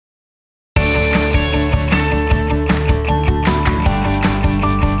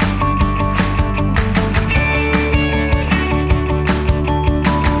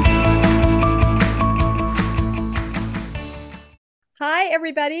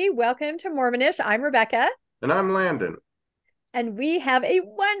everybody. Welcome to Mormonish. I'm Rebecca. And I'm Landon. And we have a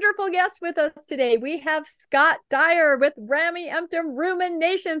wonderful guest with us today. We have Scott Dyer with Rameumptom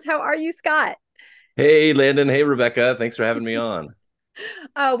Ruminations. How are you, Scott? Hey, Landon. Hey, Rebecca. Thanks for having me on.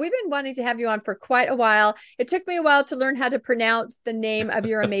 We've been wanting to have you on for quite a while. It took me a while to learn how to pronounce the name of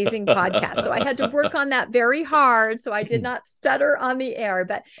your amazing podcast. So I had to work on that very hard. So I did not stutter on the air.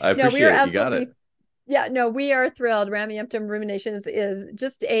 But I appreciate we are it. absolutely, You got it. yeah, no, we are thrilled. Rameumptom Ruminations is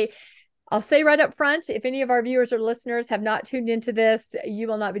just I'll say right up front, if any of our viewers or listeners have not tuned into this, you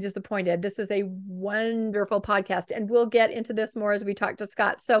will not be disappointed. This is a wonderful podcast, and we'll get into this more as we talk to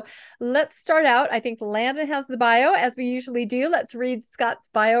Scott. So let's start out. I think Landon has the bio, as we usually do. Let's read Scott's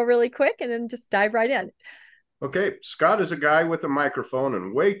bio really quick and then just dive right in. Okay, Scott is a guy with a microphone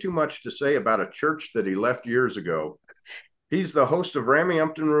and way too much to say about a church that he left years ago. He's the host of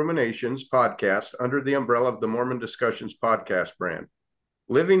Rameumptom Ruminations podcast under the umbrella of the Mormon Discussions podcast brand.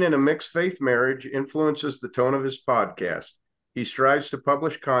 Living in a mixed faith marriage influences the tone of his podcast. He strives to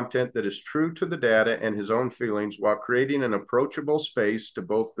publish content that is true to the data and his own feelings while creating an approachable space to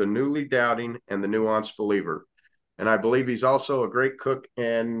both the newly doubting and the nuanced believer. And I believe he's also a great cook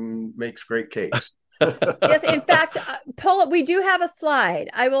and makes great cakes. Yes, in fact, we do have a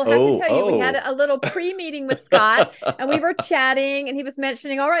slide. I will have to tell you, we had a little pre-meeting with Scott and we were chatting and he was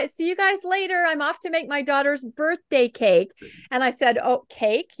mentioning, all right, see you guys later. I'm off to make my daughter's birthday cake. And I said, oh,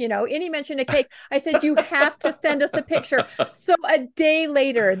 cake, and he mentioned a cake. I said, you have to send us a picture. So a day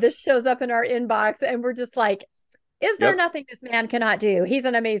later, this shows up in our inbox and we're just like, is there nothing this man cannot do? He's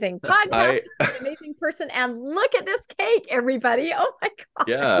an amazing podcaster, an amazing person. And look at this cake, everybody. Oh my God.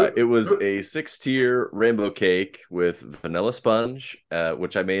 Yeah, it was a 6-tier rainbow cake with vanilla sponge,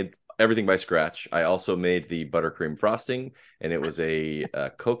 which I made everything by scratch. I also made the buttercream frosting, and it was a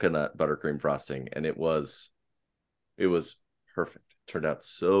coconut buttercream frosting, and it was perfect. It turned out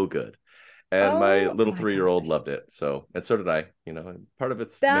so good. And my little 3-year-old loved it. And so did I. Part of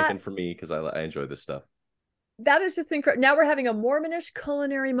it's making for me because I enjoy this stuff. That is just incredible. Now we're having a Mormonish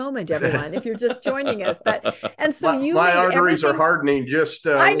culinary moment, everyone, if you're just joining us. My arteries are hardening just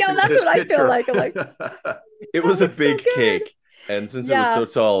I know, that's what I feel like. I'm like, it was a big cake. And since it was so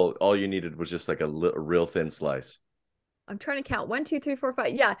tall, all you needed was just like a real thin slice. I'm trying to count 1, 2, 3, 4,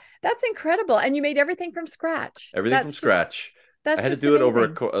 5. Yeah, that's incredible. And you made everything from scratch. From scratch. I had to do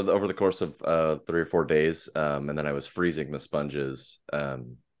amazing. it over the course of 3 or 4 days. And then I was freezing the sponges.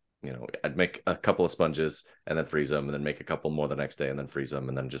 I'd make a couple of sponges and then freeze them and then make a couple more the next day and then freeze them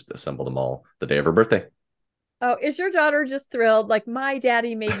and then just assemble them all the day of her birthday. Oh, is your daughter just thrilled? Like, my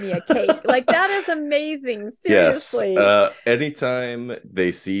daddy made me a cake. Like, that is amazing. Seriously. Yes. Anytime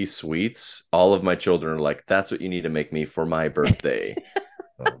they see sweets, all of my children are like, that's what you need to make me for my birthday.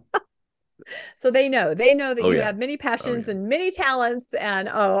 So they know that you have many passions and many talents, and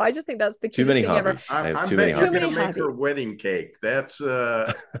I just think that's the cutest thing ever. I have too many hobbies. I'm going to make her wedding cake. That's in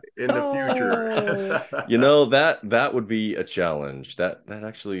the future. That would be a challenge. That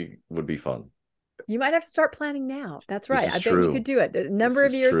actually would be fun. You might have to start planning now. That's right. I bet true. you could do it. There's a number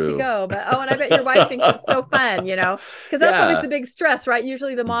of years to go. But and I bet your wife thinks it's so fun, because that's always the big stress, right?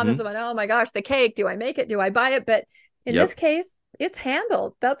 Usually the mom is the one, oh my gosh, the cake. Do I make it? Do I buy it? But in this case, it's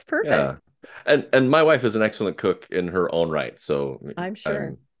handled. That's perfect. Yeah. And my wife is an excellent cook in her own right. So I'm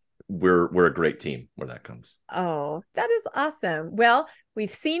sure we're a great team where that comes. Oh, that is awesome. Well, we've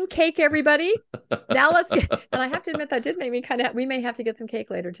seen cake, everybody. Now let's get, and I have to admit that did make me we may have to get some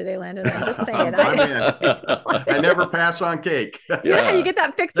cake later today, Landon. I'm just saying. I never pass on cake. Yeah, you get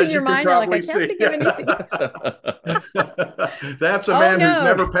that fixed in your mind. You're like, I can't think of anything. That's a man who's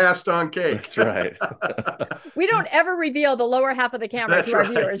never passed on cake. That's right. We don't ever reveal the lower half of the camera to our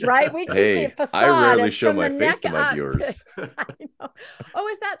viewers, right? We keep the facade. I rarely show my face to my viewers. I know. Oh,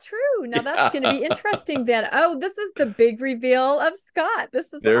 is that true? Now that's going to be interesting then. Oh, this is the big reveal of Scott.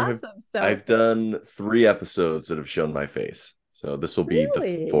 This is awesome. I've done 3 episodes that have shown my face. So this will be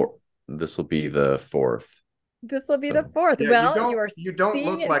the 4th. This will be the 4th. This will be the 4th. Yeah, well, you don't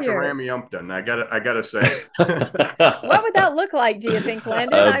look like a Rameumptom. I gotta say. What would that look like, do you think,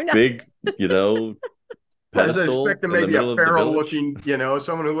 Landon? Big, pedestal. I was expecting maybe a pharaoh looking,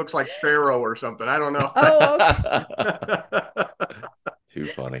 someone who looks like Pharaoh or something. I don't know. Oh, okay. Too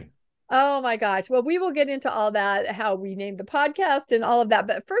funny. Oh my gosh. Well, we will get into all that, how we named the podcast and all of that.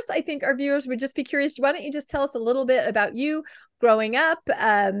 But first, I think our viewers would just be curious. Why don't you just tell us a little bit about you growing up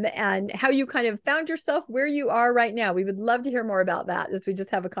and how you kind of found yourself where you are right now? We would love to hear more about that as we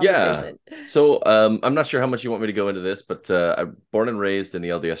just have a conversation. Yeah. So I'm not sure how much you want me to go into this, but I'm born and raised in the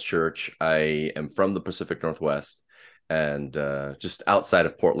LDS Church. I am from the Pacific Northwest and just outside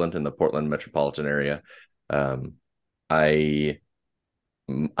of Portland in the Portland metropolitan area. I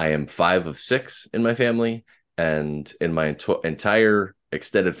I am 5 of 6 in my family, and in my entire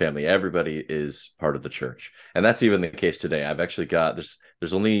extended family, everybody is part of the church. And that's even the case today. I've actually got,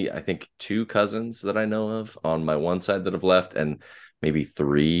 there's only, I think, 2 cousins that I know of on my one side that have left, and maybe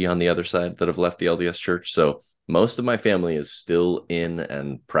 3 on the other side that have left the LDS church. So most of my family is still in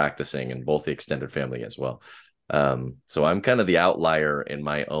and practicing, and both the extended family as well. So I'm kind of the outlier in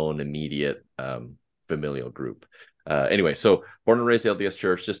my own immediate familial group. Anyway, so born and raised LDS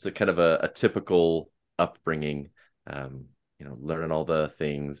church, just a kind of a typical upbringing, learning all the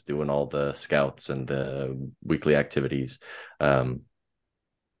things, doing all the scouts and the weekly activities.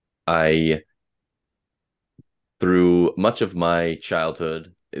 Through much of my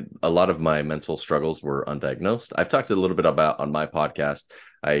childhood, a lot of my mental struggles were undiagnosed. I've talked a little bit about on my podcast.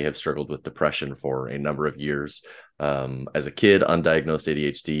 I have struggled with depression for a number of years. As a kid, undiagnosed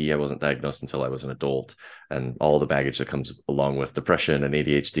ADHD. I wasn't diagnosed until I was an adult, and all the baggage that comes along with depression and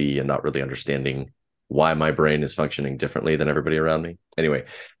ADHD, and not really understanding why my brain is functioning differently than everybody around me. Anyway,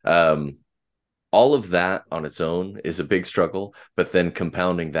 all of that on its own is a big struggle, but then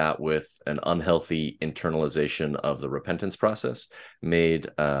compounding that with an unhealthy internalization of the repentance process made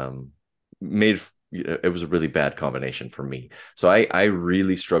it was a really bad combination for me. So I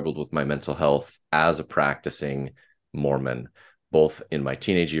really struggled with my mental health as a practicing Mormon, both in my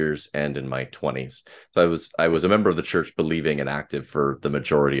teenage years and in my 20s. So I was a member of the church, believing and active for the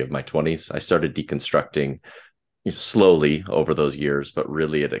majority of my 20s. I started deconstructing slowly over those years, but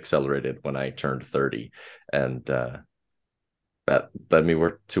really it accelerated when I turned 30, and that led me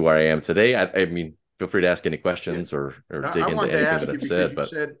to where I am today. I mean, feel free to ask any questions or dig into anything that I've said.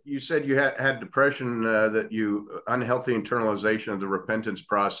 But you said you had depression, unhealthy internalization of the repentance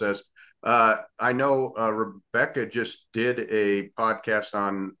process. I know Rebecca just did a podcast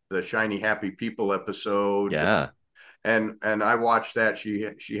on the Shiny Happy People episode. Yeah. And I watched that.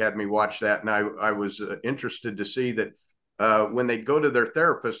 She had me watch that, and I was interested to see that when they go to their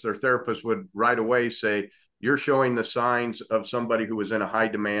therapist would right away say, "You're showing the signs of somebody who was in a high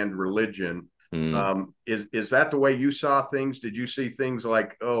demand religion." Is that the way you saw things? Did you see things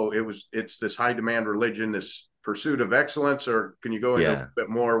like, oh, it's this high demand religion, this pursuit of excellence, or can you go into a bit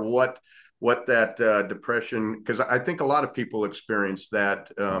more what that depression? Because I think a lot of people experience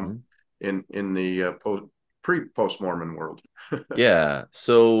that in the post-Mormon world. Yeah.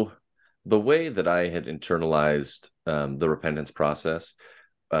 So the way that I had internalized the repentance process,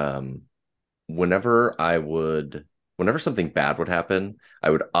 whenever something bad would happen, I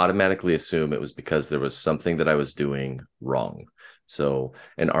would automatically assume it was because there was something that I was doing wrong. So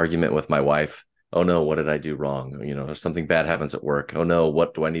an argument with my wife, oh no, what did I do wrong? If something bad happens at work, oh no,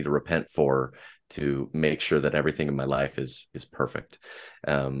 what do I need to repent for to make sure that everything in my life is perfect?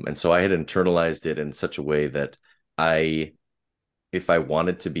 And so I had internalized it in such a way that if I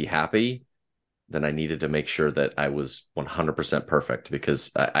wanted to be happy, then I needed to make sure that I was 100% perfect,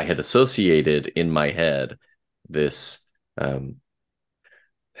 because I had associated in my head this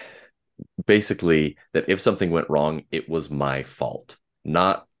basically that if something went wrong, it was my fault,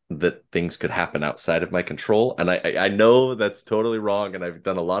 not that things could happen outside of my control. And I know that's totally wrong, and I've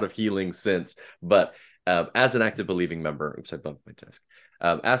done a lot of healing since, but as an active believing member, oops, I bumped my desk.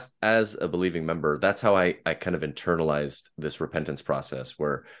 As a believing member, that's how I kind of internalized this repentance process,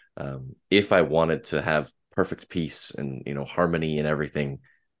 where if I wanted to have perfect peace and harmony and everything,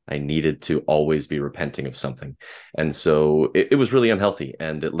 I needed to always be repenting of something. And so it was really unhealthy,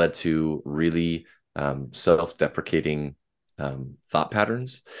 and it led to really self-deprecating thought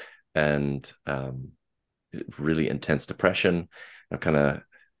patterns and really intense depression.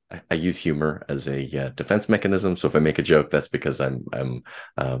 I use humor as a defense mechanism. So if I make a joke, that's because I'm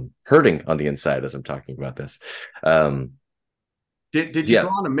hurting on the inside as I'm talking about this. Did you go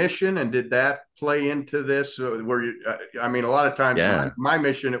on a mission, and did that play into this? Where you, I mean, a lot of times my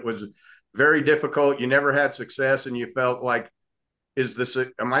mission, it was very difficult. You never had success, and you felt like,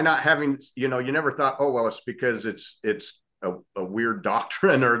 am I not having? You never thought, oh well, it's because it's a weird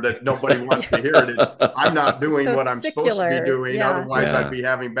doctrine, or that nobody wants to hear it. I'm not doing what I'm supposed to be doing. Yeah. Otherwise, I'd be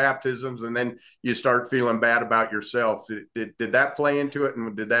having baptisms, and then you start feeling bad about yourself. Did that play into it,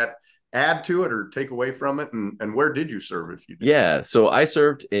 and did that add to it or take away from it? And where did you serve, if you did? Yeah, so I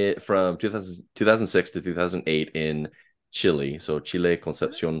served from 2006 to 2008 in Chile, so Chile,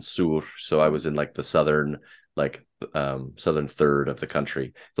 Concepcion Sur. So I was in like the southern third of the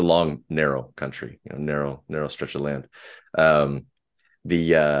country. It's a long, narrow country, narrow stretch of land.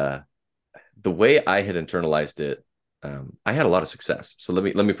 The way I had internalized it, I had a lot of success. So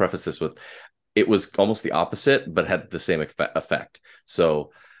let me preface this with, it was almost the opposite, but had the same effect.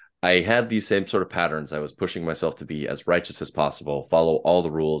 So I had these same sort of patterns. I was pushing myself to be as righteous as possible, follow all the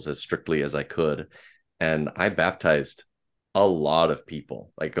rules as strictly as I could. And I baptized a lot of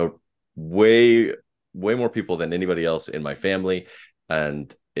people, like a way more people than anybody else in my family.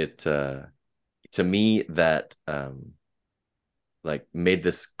 And it to me, that like made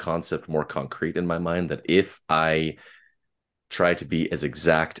this concept more concrete in my mind, that if I try to be as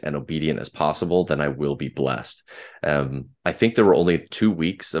exact and obedient as possible, then I will be blessed. I think there were only 2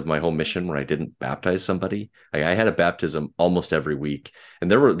 weeks of my whole mission where I didn't baptize somebody. Like, I had a baptism almost every week, and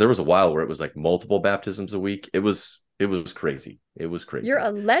there was a while where it was like multiple baptisms a week. It was crazy. It was crazy. You're a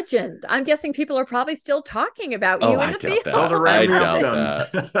legend. I'm guessing people are probably still talking about you in the field. I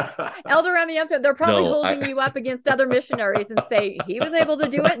doubt that. Elder Rameumptom, they're probably holding you up against other missionaries and say, he was able to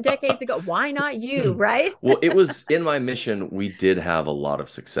do it decades ago. Why not you, right? Well, it was in my mission. We did have a lot of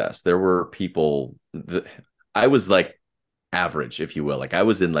success. There were people that I was like average, if you will. Like, I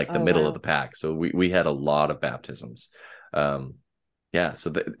was in like the middle of the pack. So we had a lot of baptisms. So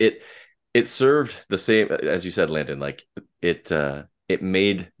it served the same, as you said, Landon, like it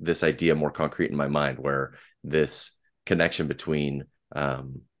made this idea more concrete in my mind, where this connection between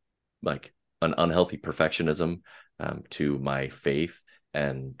like an unhealthy perfectionism to my faith,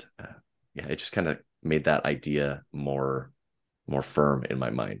 and it just kind of made that idea more firm in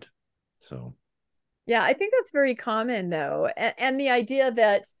my mind. So yeah, I think that's very common though, and the idea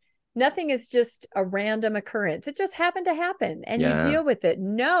that nothing is just a random occurrence. It just happened to happen and you deal with it.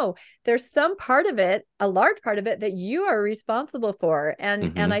 No, there's some part of it, a large part of it, that you are responsible for.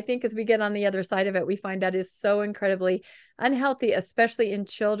 And I think as we get on the other side of it, we find that is so incredibly unhealthy, especially in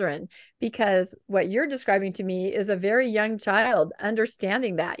children, because what you're describing to me is a very young child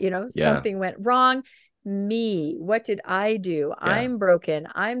understanding that, something went wrong. Me, what did I do? I'm broken.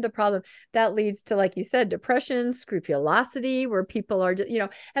 I'm the problem. That leads to, like you said, depression, scrupulosity, where people are,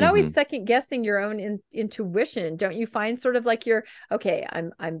 and always second guessing your own intuition. Don't you find sort of like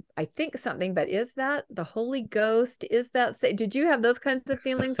I think something, but is that the Holy Ghost? Is that, did you have those kinds of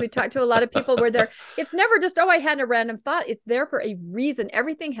feelings? We talked to a lot of people where it's never just, I had a random thought. It's there for a reason.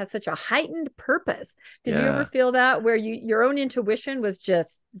 Everything has such a heightened purpose. Did you ever feel that, where your own intuition was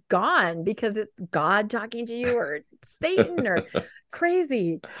just gone because it's God talking to you, or Satan, or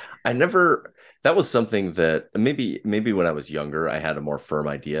crazy? That was something that maybe when I was younger, I had a more firm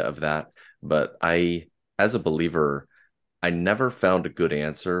idea of that. But as a believer, I never found a good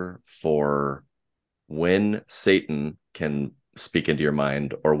answer for when Satan can speak into your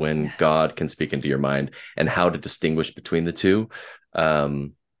mind or when God can speak into your mind, and how to distinguish between the two.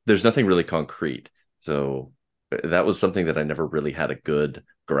 There's nothing really concrete. So that was something that I never really had a good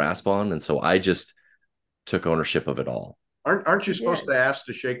grasp on. And so I just took ownership of it all. Aren't you supposed to ask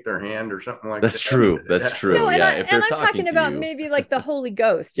to shake their hand or something like that? That's true. That's true. No, and I'm talking about maybe like the Holy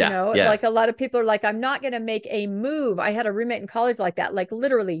Ghost, like a lot of people are like, I'm not going to make a move. I had a roommate in college like that, like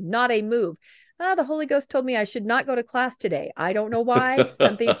literally not a move. The Holy Ghost told me I should not go to class today. I don't know why.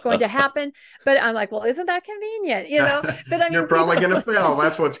 Something's going to happen. But I'm like, well, isn't that convenient? But I mean, you're probably going to fail.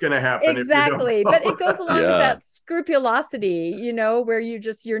 That's what's going to happen. Exactly. But it goes along with that scrupulosity, where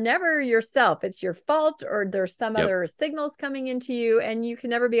you're never yourself. It's your fault, or there's some other signals coming into you, and you can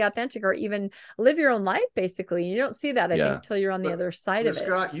never be authentic or even live your own life, basically. You don't see that, I think, until you're on the other side of it.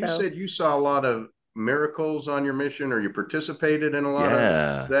 Scott, you said you saw a lot of miracles on your mission, or you participated in a lot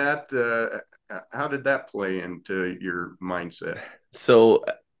of that. How did that play into your mindset? So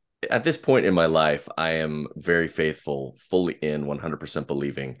at this point in my life, I am very faithful, fully in, 100%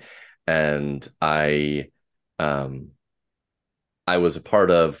 believing. And I was a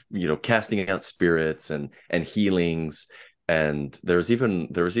part of, casting out spirits and healings. And there was even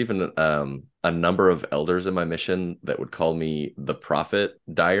a number of elders in my mission that would call me the prophet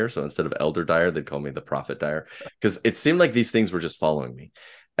Dyer. So instead of Elder Dyer, they'd call me the prophet Dyer, because it seemed like these things were just following me.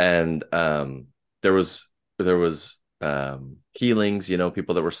 And there was healings,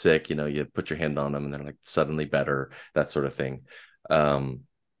 people that were sick, you put your hand on them and they're like suddenly better, that sort of thing. There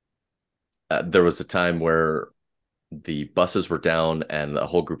was a time where the buses were down and a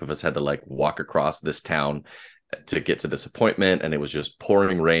whole group of us had to like walk across this town to get to this appointment, and it was just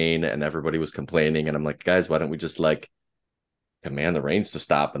pouring rain and everybody was complaining, and I'm like, guys, why don't we just like command the rains to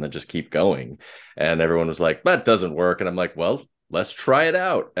stop and then just keep going? And everyone was like, that doesn't work. And I'm like, well, let's try it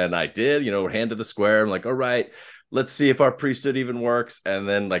out. And I did, hand to the square. I'm like, all right, let's see if our priesthood even works. And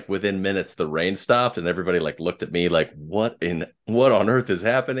then like within minutes, the rain stopped and everybody like looked at me like, what on earth is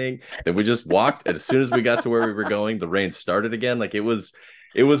happening? Then we just walked. And as soon as we got to where we were going, the rain started again. Like it was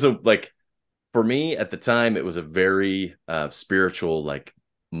for me at the time, it was a very spiritual, like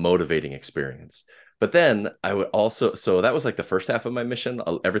motivating experience. But then I would also, so that was like the first half of my mission.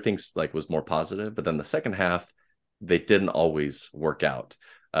 Everything's like was more positive, but then the second half, they didn't always work out.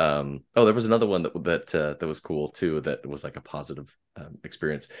 There was another one that was cool too. That was like a positive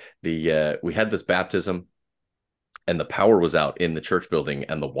experience. We had this baptism, and the power was out in the church building,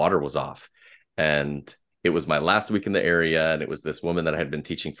 and the water was off, and it was my last week in the area, and it was this woman that I had been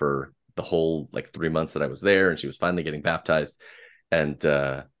teaching for the whole like 3 months that I was there, and she was finally getting baptized, and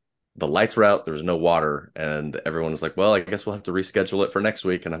the lights were out, there was no water, and everyone was like, well, I guess we'll have to reschedule it for next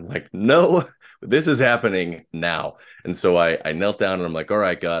week. And I'm like, no, this is happening now. And so I knelt down and I'm like, all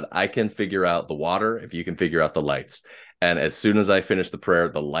right, God, I can figure out the water if you can figure out the lights. And as soon as I finished the prayer,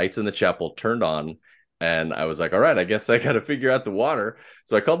 the lights in the chapel turned on, and I was like, all right, I guess I got to figure out the water.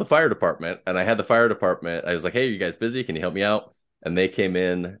 So I called the fire department, and I had the fire department. I was like, hey, are you guys busy? Can you help me out? And they came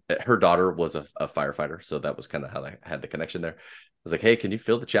in. Her daughter was a firefighter, so that was kind of how I had the connection there. I was like, hey, can you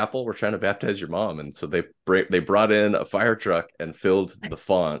fill the chapel? We're trying to baptize your mom. And so they brought in a fire truck and filled the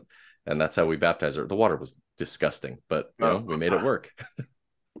font, and that's how we baptized her. The water was disgusting, but we made it work.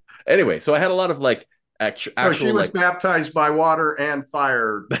 Anyway, so I had a lot of like actual. So she was baptized by water and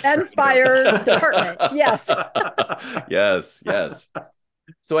fire. And fire department. Yes. Yes.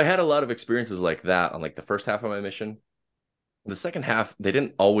 So I had a lot of experiences like that on like the first half of my mission. The second half, they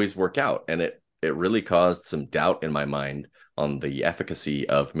didn't always work out, and it really caused some doubt in my mind on the efficacy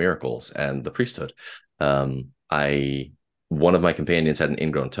of miracles and the priesthood. One of my companions had an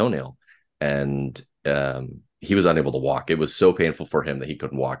ingrown toenail, and he was unable to walk. It was so painful for him that he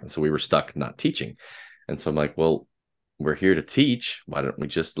couldn't walk, and so we were stuck not teaching. And so I'm like, well, we're here to teach. Why don't we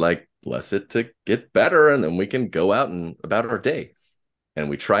just like bless it to get better, and then we can go out and about our day? And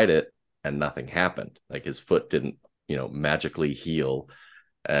we tried it, and nothing happened. Like his foot didn't magically heal,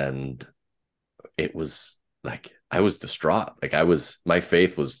 and it was like I was distraught. Like my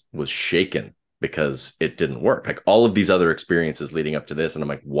faith was shaken because it didn't work. Like all of these other experiences leading up to this, and I'm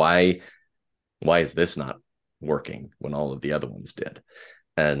like, why is this not working when all of the other ones did?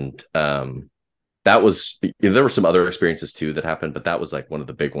 And there were some other experiences too that happened, but that was like one of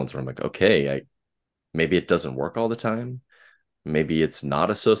the big ones where I'm like, okay, maybe it doesn't work all the time. Maybe it's not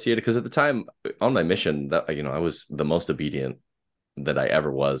associated, because at the time on my mission that I was the most obedient that I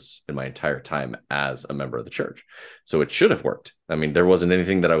ever was in my entire time as a member of the church. So it should have worked. I mean, there wasn't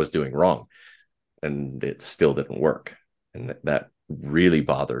anything that I was doing wrong, and it still didn't work. And that really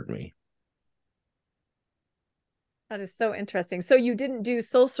bothered me. That is so interesting. So you didn't do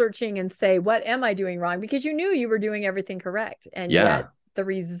soul searching and say, what am I doing wrong? Because you knew you were doing everything correct. And yet the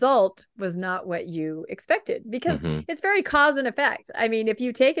result was not what you expected, because it's very cause and effect. I mean, if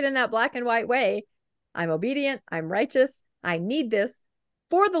you take it in that black and white way, I'm obedient, I'm righteous, I need this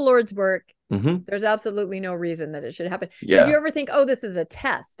for the Lord's work. There's absolutely no reason that it should happen. Did you ever think, oh, this is a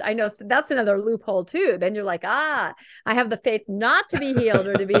test? I know that's another loophole too. Then you're like, I have the faith not to be healed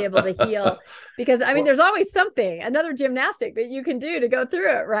or to be able to heal, because I mean, there's always something, another gymnastic that you can do to go through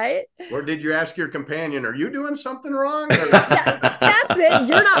it, right? Or did you ask your companion, are you doing something wrong? That's it.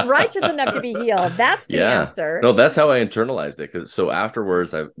 You're not righteous enough to be healed. That's the answer. No, that's how I internalized it. Because so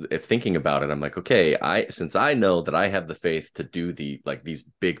afterwards, if thinking about it, I'm like, okay, since I know that I have the faith to do these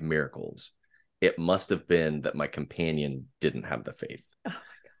big miracles, it must have been that my companion didn't have the faith. Oh,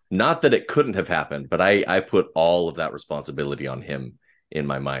 not that it couldn't have happened, but I put all of that responsibility on him in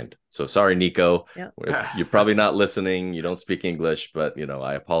my mind. So sorry, Nico, you're probably not listening. You don't speak English, but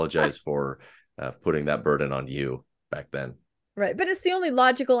I apologize for putting that burden on you back then. Right. But it's the only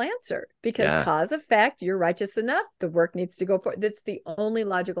logical answer, because cause effect, you're righteous enough. The work needs to go forward. That's the only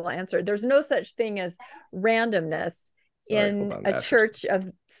logical answer. There's no such thing as randomness in a church of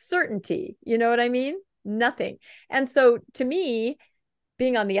certainty. You know what I mean? Nothing. And so to me,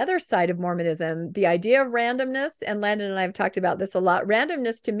 being on the other side of Mormonism, the idea of randomness, and Landon and I have talked about this a lot,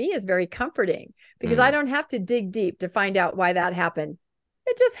 randomness to me is very comforting, because I don't have to dig deep to find out why that happened.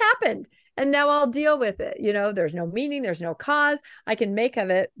 It just happened. And now I'll deal with it. There's no meaning, there's no cause. I can make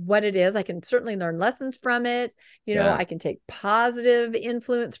of it what it is. I can certainly learn lessons from it. I can take positive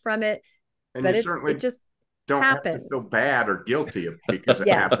influence from it. And but you certainly it just don't happens. have to feel bad or guilty because it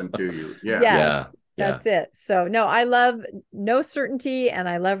happened to you. That's it. So no, I love no certainty, and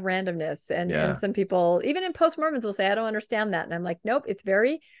I love randomness. And some people, even in post-Mormons, will say, I don't understand that. And I'm like, nope, it's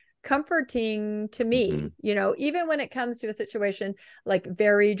very comforting to me. Even when it comes to a situation like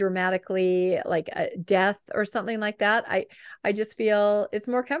very dramatically, like a death or something like that, I just feel it's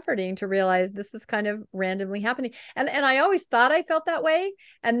more comforting to realize this is kind of randomly happening. And I always thought I felt that way.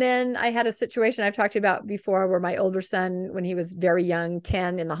 And then I had a situation I've talked about before, where my older son, when he was very young,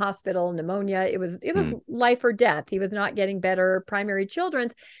 10, in the hospital, pneumonia, it was life or death. He was not getting better, primary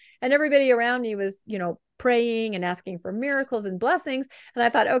children's. and everybody around me was, praying and asking for miracles and blessings. And I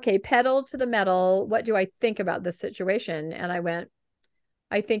thought, okay, pedal to the metal. What do I think about this situation? And I went,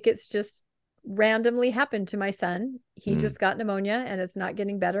 I think it's just randomly happened to my son. He just got pneumonia and it's not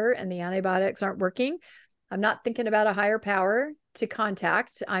getting better and the antibiotics aren't working. I'm not thinking about a higher power to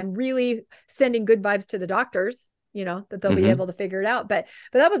contact. I'm really sending good vibes to the doctors, that they'll be able to figure it out. But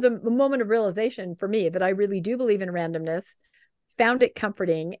that was a moment of realization for me that I really do believe in randomness, found it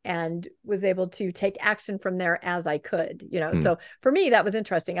comforting, and was able to take action from there as I could, So for me, that was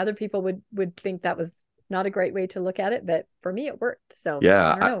interesting. Other people would think that was not a great way to look at it, but for me, it worked. So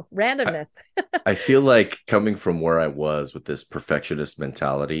yeah, I don't know, randomness. I feel like coming from where I was with this perfectionist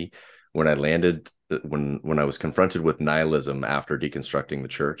mentality, when I landed, when I was confronted with nihilism after deconstructing the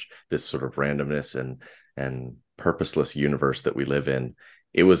church, this sort of randomness and purposeless universe that we live in,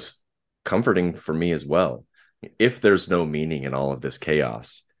 it was comforting for me as well. If there's no meaning in all of this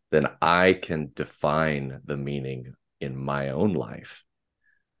chaos, then I can define the meaning in my own life.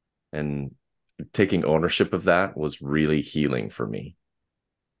 And taking ownership of that was really healing for me.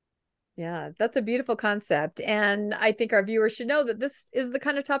 Yeah, that's a beautiful concept. And I think our viewers should know that this is the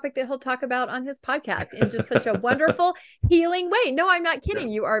kind of topic that he'll talk about on his podcast in just such a wonderful, healing way. No, I'm not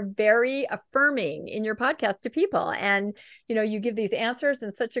kidding. You are very affirming in your podcast to people. And, you give these answers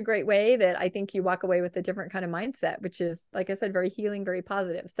in such a great way that I think you walk away with a different kind of mindset, which is, like I said, very healing, very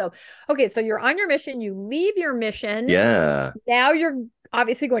positive. So, okay, so you're on your mission, you leave your mission. Yeah. Now you're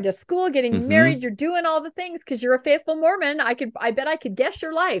obviously going to school, getting married, you're doing all the things because you're a faithful Mormon. I bet I could guess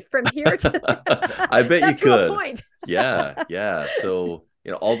your life from here to I bet you could. A point. Yeah. So,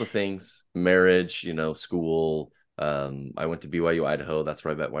 all the things, marriage, school. I went to BYU, Idaho. That's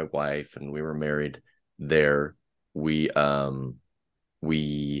where I met my wife, and we were married there. We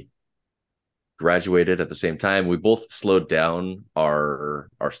graduated at the same time. We both slowed down our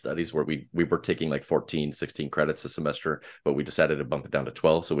studies, where we were taking like 14, 16 credits a semester, but we decided to bump it down to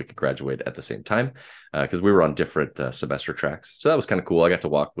 12 so we could graduate at the same time, because we were on different semester tracks. So that was kind of cool. I got to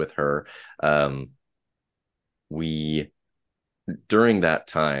walk with her. During that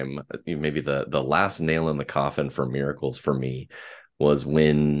time, maybe the last nail in the coffin for miracles for me was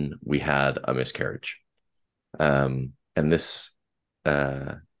when we had a miscarriage. And this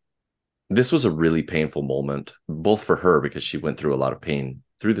was a really painful moment, both for her because she went through a lot of pain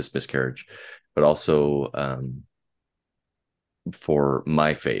through this miscarriage, but also for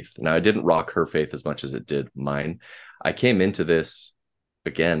my faith. Now, I didn't rock her faith as much as it did mine. I came into this,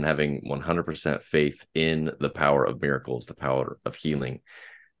 again, having 100% faith in the power of miracles, the power of healing.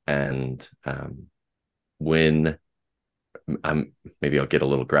 And when maybe I'll get a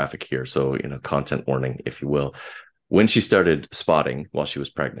little graphic here, so, content warning, if you will. When she started spotting while she was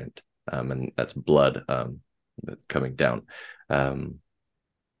pregnant, and that's blood coming down, I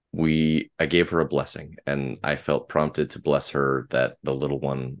gave her a blessing, and I felt prompted to bless her that the little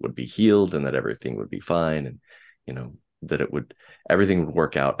one would be healed and that everything would be fine, and that everything would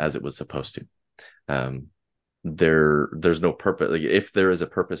work out as it was supposed to. There's no purpose. Like, if there is a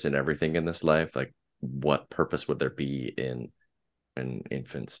purpose in everything in this life, like, what purpose would there be in an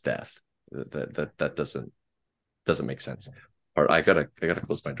infant's death? That doesn't make sense. Or I gotta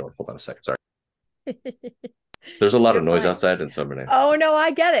close my door. Hold on a second. Sorry. There's a lot of noise outside, and so I'm gonna. Oh no,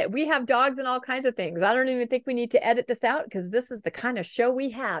 I get it. We have dogs and all kinds of things. I don't even think we need to edit this out because this is the kind of show we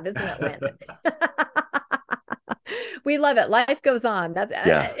have, isn't it, Landon? We love it. Life goes on. That's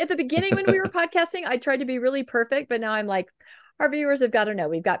at the beginning when we were podcasting, I tried to be really perfect, but now I'm like, our viewers have got to know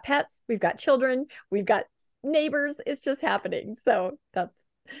we've got pets, we've got children, we've got neighbors. It's just happening. So that's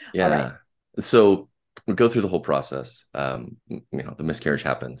all right. So we go through the whole process. The miscarriage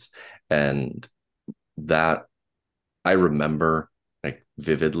happens, and that I remember, like,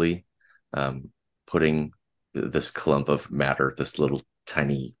 vividly, putting this clump of matter, this little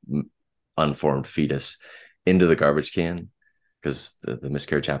tiny unformed fetus, into the garbage can, because the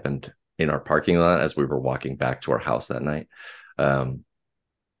miscarriage happened in our parking lot as we were walking back to our house that night. And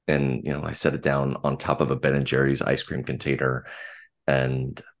I set it down on top of a Ben and Jerry's ice cream container,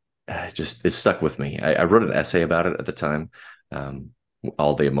 and it stuck with me. I wrote an essay about it at the time,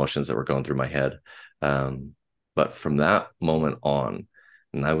 all the emotions that were going through my head. But from that moment on,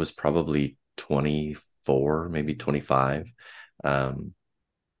 and I was probably 24, maybe 25,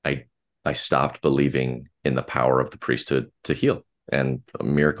 I stopped believing in the power of the priesthood to heal and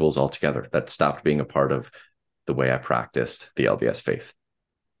miracles altogether. That stopped being a part of the way I practiced the LDS faith.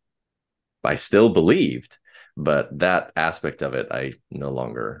 I still believed, but that aspect of it, I no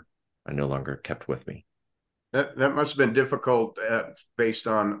longer kept with me. That must have been difficult based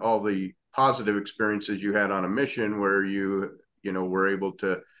on all the positive experiences you had on a mission where you were able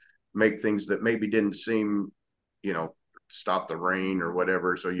to make things that maybe didn't seem, stop the rain or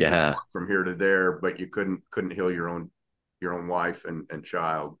whatever. So you could walk from here to there, but you couldn't heal your own wife and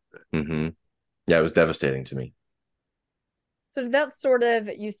child. Mm-hmm. Yeah, it was devastating to me. So did that sort of,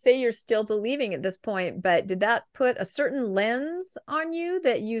 you say you're still believing at this point, but did that put a certain lens on you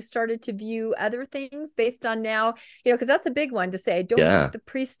that you started to view other things based on now, because that's a big one to say, I don't think the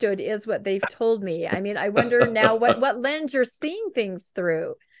priesthood is what they've told me. I mean, I wonder now what lens you're seeing things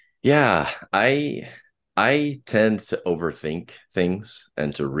through. Yeah, I tend to overthink things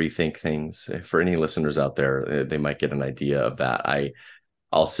and to rethink things. For any listeners out there, they might get an idea of that.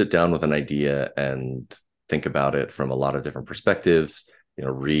 I'll sit down with an idea and think about it from a lot of different perspectives,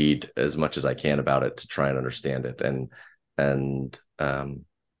 read as much as I can about it to try and understand it. And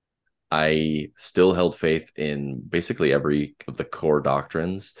I still held faith in basically every of the core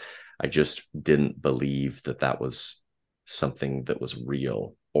doctrines. I just didn't believe that was something that was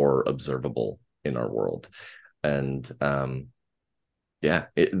real or observable in our world. And other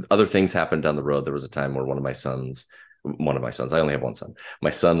things happened down the road. There was a time where one of my sons, I only have one son, my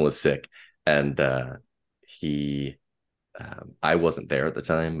son was sick, and I wasn't there at the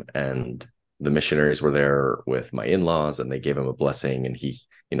time, and the missionaries were there with my in-laws, and they gave him a blessing, and he,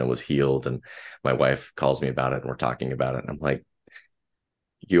 was healed. And my wife calls me about it, and we're talking about it. And I'm like,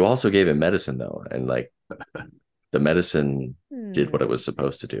 you also gave him medicine though. And like, the medicine did what it was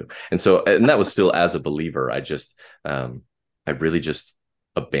supposed to do. And that was still as a believer. I really just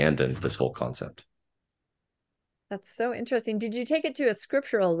abandoned this whole concept. That's so interesting. Did you take it to a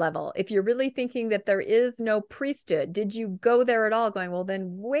scriptural level? If you're really thinking that there is no priesthood, did you go there at all going, well,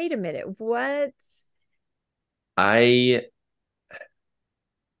 then wait a minute, what? I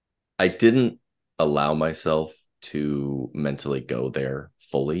didn't allow myself to mentally go there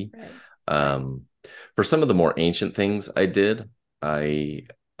fully. Right. For some of the more ancient things I did, I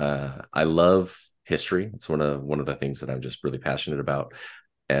love history. It's one of the things that I'm just really passionate about.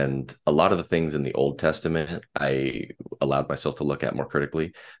 And a lot of the things in the Old Testament, I allowed myself to look at more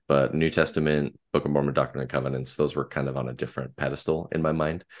critically. But New Testament, Book of Mormon, Doctrine and Covenants, those were kind of on a different pedestal in my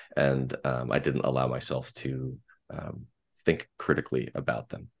mind. And I didn't allow myself to think critically about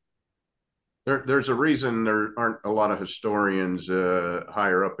them. There's a reason there aren't a lot of historians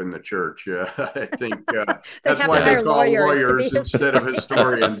higher up in the church. I think that's why they call lawyers instead of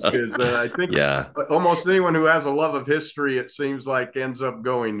historians, because I think almost anyone who has a love of history, it seems like, ends up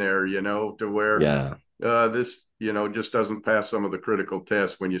going there, to where this, just doesn't pass some of the critical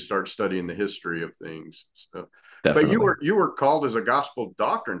tests when you start studying the history of things. So. Definitely. But you were called as a gospel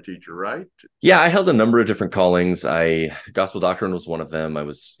doctrine teacher, right? Yeah, I held a number of different callings. Gospel doctrine was one of them. I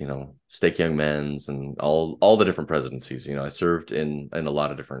was, stake young men's and all the different presidencies. I served in a lot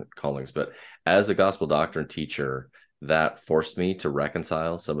of different callings. But as a gospel doctrine teacher, that forced me to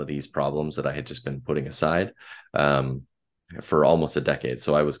reconcile some of these problems that I had just been putting aside for almost a decade.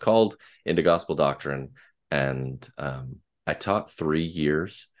 So I was called into gospel doctrine, and I taught 3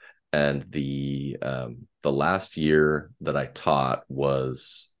 years. And the last year that I taught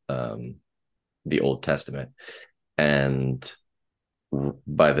was the Old Testament. And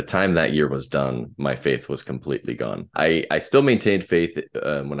by the time that year was done, my faith was completely gone. I still maintained faith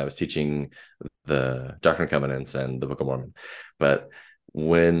when I was teaching the Doctrine and Covenants and the Book of Mormon. But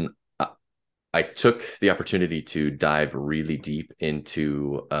when I took the opportunity to dive really deep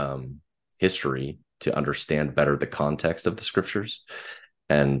into history to understand better the context of the scriptures,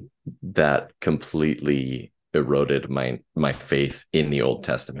 and that completely eroded my faith in the Old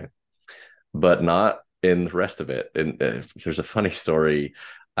Testament, but not in the rest of it. And there's a funny story.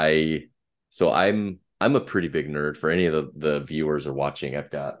 I'm a pretty big nerd. For any of the viewers or watching, I've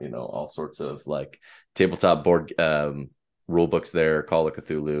got all sorts of like tabletop board rule books there, Call of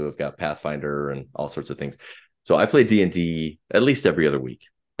Cthulhu. I've got Pathfinder and all sorts of things. So I play D&D at least every other week,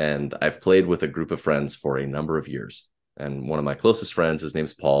 and I've played with a group of friends for a number of years. And one of my closest friends, his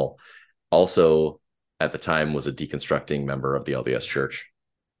name's Paul, also at the time was a deconstructing member of the LDS Church.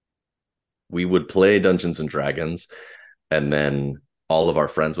 We would play Dungeons and Dragons, and then all of our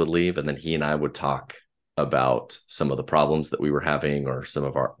friends would leave, and then he and I would talk about some of the problems that we were having, or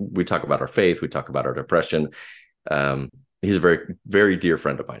we talk about our faith, we talk about our depression. He's a very, very dear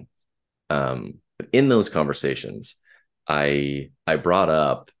friend of mine. But in those conversations, I brought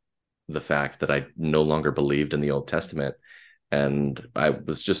up the fact that I no longer believed in the Old Testament. And I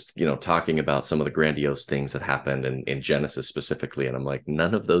was just, talking about some of the grandiose things that happened in Genesis specifically. And I'm like,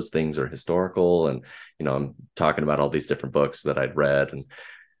 none of those things are historical. And, I'm talking about all these different books that I'd read.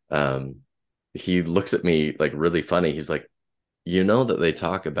 And he looks at me like really funny. He's like, that they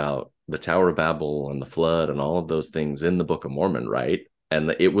talk about the Tower of Babel and the flood and all of those things in the Book of Mormon, right?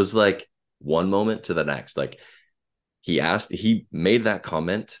 And it was like one moment to the next. Like he made that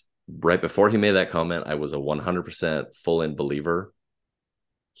comment. Right before he made that comment, I was a 100% full in believer.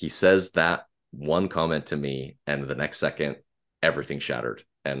 He says that one comment to me, and the next second, everything shattered,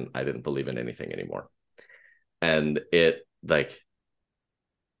 and I didn't believe in anything anymore. And it, like,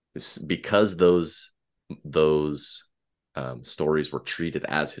 because those stories were treated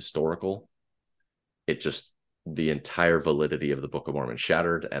as historical, it just, the entire validity of the Book of Mormon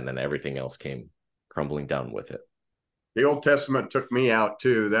shattered, and then everything else came crumbling down with it. The Old Testament took me out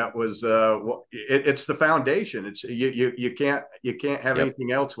too. That was it's the foundation. It's you can't have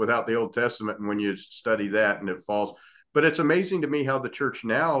anything else without the Old Testament. And when you study that, and it falls. But it's amazing to me how the church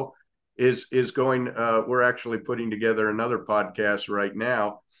now is going. We're actually putting together another podcast right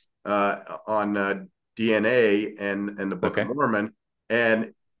now on DNA and the Book of Mormon.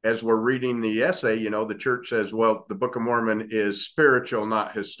 And as we're reading the essay, you know, the church says, well, the Book of Mormon is spiritual,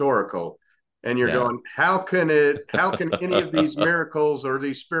 not historical. And you're going, how can any of these miracles or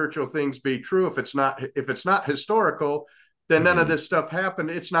these spiritual things be true if it's not historical? Then none of this stuff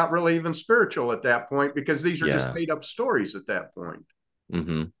happened. It's not really even spiritual at that point, because these are just made up stories at that point.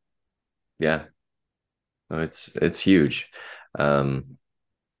 Yeah, it's huge. For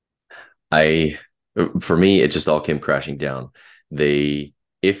me, it just all came crashing down.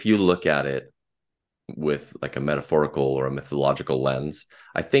 If you look at it with like a metaphorical or a mythological lens,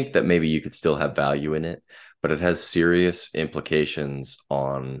 I think that maybe you could still have value in it, but it has serious implications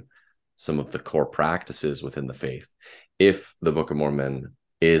on some of the core practices within the faith. If the Book of Mormon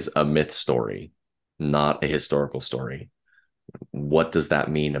is a myth story, not a historical story, what does that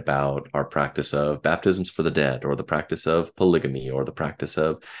mean about our practice of baptisms for the dead, or the practice of polygamy, or the practice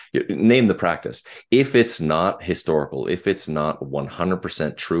of, name the practice? If it's not historical, if it's not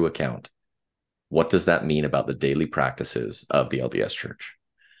 100% true account, what does that mean about the daily practices of the LDS Church?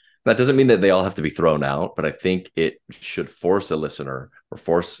 That doesn't mean that they all have to be thrown out, but I think it should force a listener, or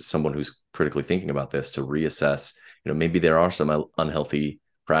force someone who's critically thinking about this, to reassess, maybe there are some unhealthy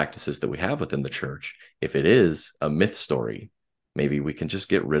practices that we have within the church. If it is a myth story, maybe we can just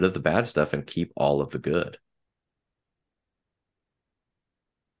get rid of the bad stuff and keep all of the good.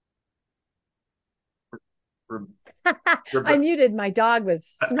 I muted. My dog was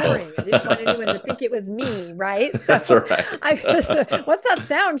snoring. I didn't want anyone to think it was me, right? So that's all right. What's that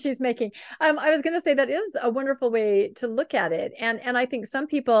sound she's making? I was going to say that is a wonderful way to look at it. And I think some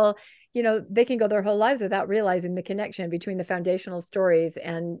people, they can go their whole lives without realizing the connection between the foundational stories,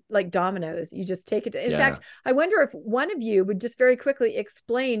 and like dominoes, you just take it. In fact, I wonder if one of you would just very quickly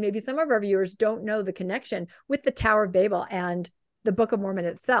explain, maybe some of our viewers don't know the connection with the Tower of Babel and the Book of Mormon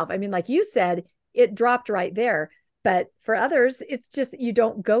itself. I mean, like you said, it dropped right there. But for others, it's just, you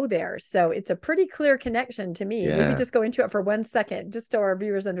don't go there. So it's a pretty clear connection to me. Maybe just go into it for 1 second, just so our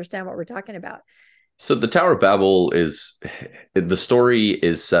viewers understand what we're talking about. So the Tower of Babel the story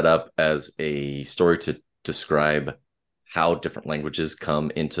is set up as a story to describe how different languages come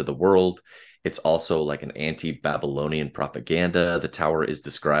into the world. It's also like an anti-Babylonian propaganda. The tower is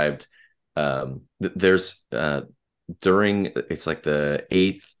described, it's like the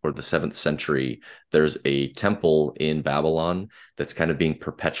 8th or the 7th century, there's a temple in Babylon that's kind of being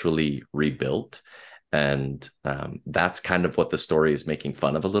perpetually rebuilt. And that's kind of what the story is making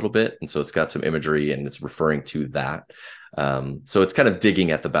fun of a little bit. And so it's got some imagery, and it's referring to that. So it's kind of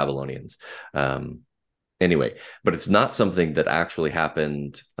digging at the Babylonians. Anyway, but it's not something that actually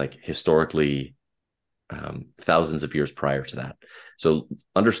happened like historically thousands of years prior to that. So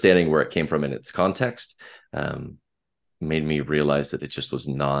understanding where it came from in its context made me realize that it just was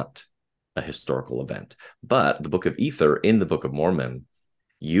not a historical event. But the Book of Ether in the Book of Mormon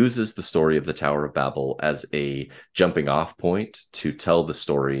uses the story of the Tower of Babel as a jumping off point to tell the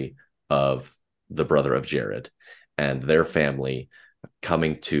story of the brother of Jared and their family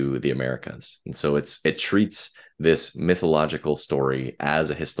coming to the Americas. And so it treats this mythological story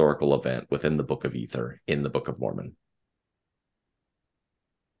as a historical event within the Book of Ether in the Book of Mormon.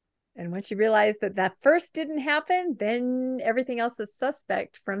 And once you realize that first didn't happen, then everything else is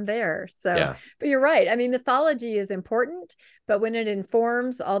suspect from there. So, But you're right. I mean, mythology is important, but when it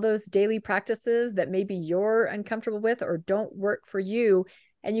informs all those daily practices that maybe you're uncomfortable with or don't work for you,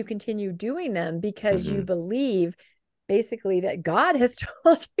 and you continue doing them because you believe basically that God has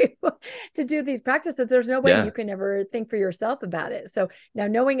told you to do these practices, there's no way you can ever think for yourself about it. So now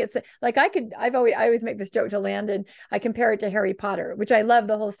knowing it's like, I always make this joke to Landon. I compare it to Harry Potter, which I love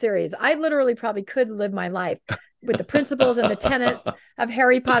the whole series. I literally probably could live my life with the principles and the tenets of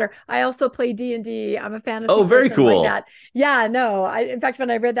Harry Potter. I also play D&D. I'm a fantasy Oh, very person cool. like that. Yeah, no. In fact,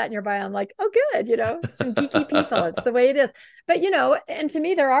 when I read that in your bio, I'm like, oh, good. Some geeky people. It's the way it is. But, and to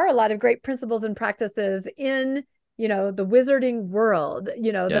me, there are a lot of great principles and practices in the wizarding world,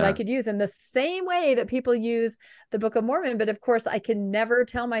 that I could use in the same way that people use the Book of Mormon. But of course, I can never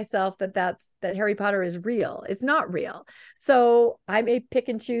tell myself that Harry Potter is real. It's not real. So I may pick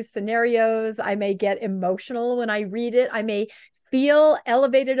and choose scenarios. I may get emotional when I read it. I may feel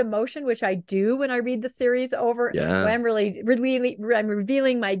elevated emotion, which I do when I read the series over. Yeah. I'm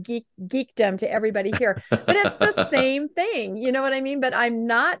revealing my geekdom to everybody here, but it's the same thing. You know what I mean? But I'm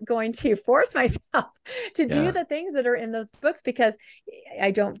not going to force myself to do the things that are in those books, because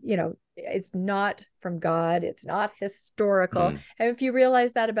I don't, it's not from God. It's not historical. And if you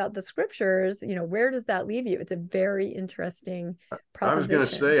realize that about the scriptures, where does that leave you? It's a very interesting proposition. I was going to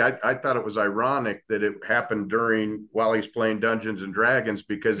say, I thought it was ironic that it happened while he's playing Dungeons and Dragons,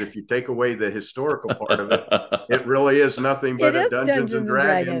 because if you take away the historical part of it, it really is nothing but a Dungeons and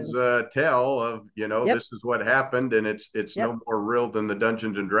Dragons tell of, this is what happened, and it's no more real than the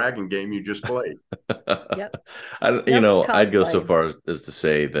Dungeons and Dragon game you just played. I'd go so far as to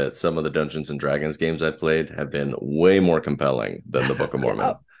say that some of the Dungeons and Dragons games I played have been way more compelling than the Book of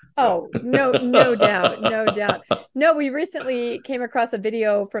Mormon. No doubt. No, we recently came across a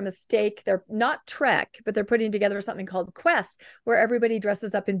video from a stake. They're not Trek, but they're putting together something called Quest, where everybody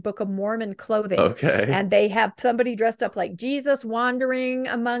dresses up in Book of Mormon clothing. Okay. And they have somebody dressed up like Jesus wandering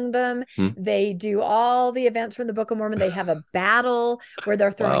among them. They do all the events from the Book of Mormon. They have a battle where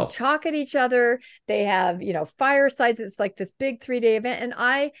they're throwing chalk at each other. They have, firesides. It's like this big 3-day event.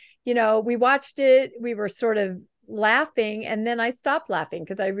 And we watched it. We were sort of laughing, and then I stopped laughing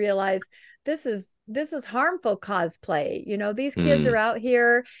because I realized this is harmful cosplay. These kids are out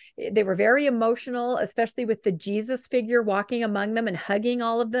here. They were very emotional, especially with the Jesus figure walking among them and hugging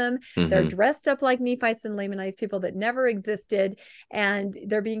all of them. They're dressed up like Nephites and Lamanites, people that never existed, and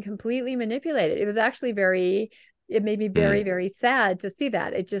they're being completely manipulated. It was actually it made me very, very sad to see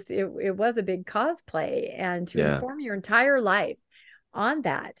that. It was a big cosplay, and to inform your entire life on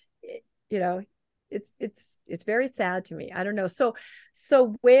that, it's very sad to me. I don't know. So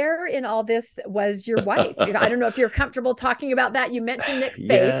where in all this was your wife? I don't know if you're comfortable talking about that. You mentioned mixed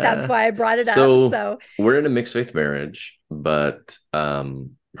faith. That's why I brought it up. So we're in a mixed faith marriage, but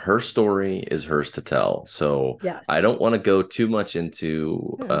her story is hers to tell. So I don't want to go too much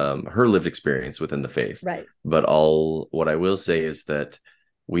into her lived experience within the faith. Right. But what I will say is that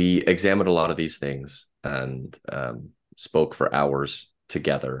we examined a lot of these things and spoke for hours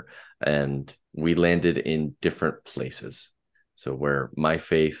together, and we landed in different places. So where my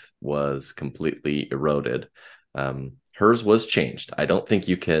faith was completely eroded, hers was changed. I don't think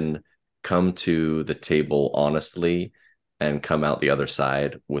you can come to the table honestly and come out the other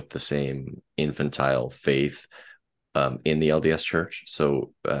side with the same infantile faith in the LDS church.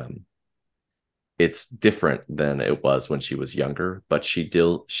 So it's different than it was when she was younger, but she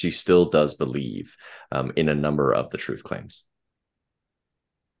still does believe in a number of the truth claims.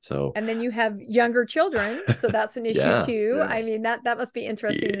 So, and then you have younger children, so that's an issue too. Yes. I mean, that must be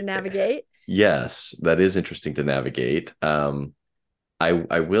interesting to navigate. Yes, that is interesting to navigate. I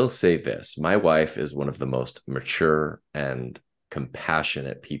will say this: my wife is one of the most mature and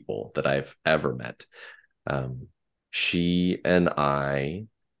compassionate people that I've ever met. She and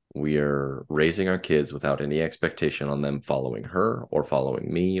we are raising our kids without any expectation on them following her or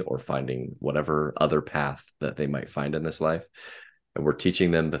following me or finding whatever other path that they might find in this life. And we're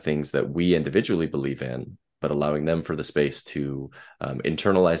teaching them the things that we individually believe in, but allowing them for the space to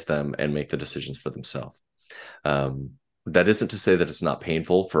internalize them and make the decisions for themselves. That isn't to say that it's not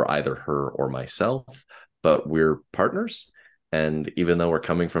painful for either her or myself, but we're partners. And even though we're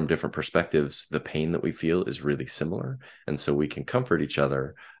coming from different perspectives, the pain that we feel is really similar. And so we can comfort each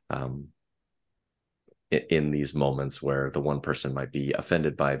other in these moments where the one person might be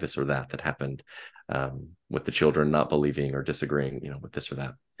offended by this or that happened, with the children not believing or disagreeing, with this or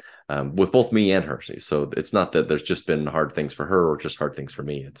that, with both me and her. So it's not that there's just been hard things for her or just hard things for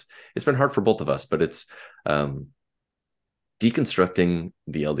me. It's been hard for both of us, but it's deconstructing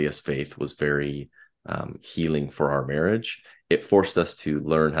the LDS faith was very healing for our marriage. It forced us to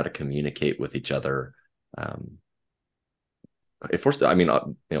learn how to communicate with each other. End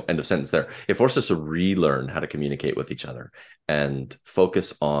of sentence there. It forced us to relearn how to communicate with each other and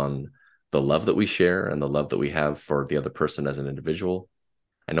focus on the love that we share and the love that we have for the other person as an individual.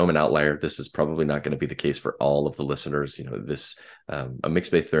 I know I'm an outlier. This is probably not going to be the case for all of the listeners. A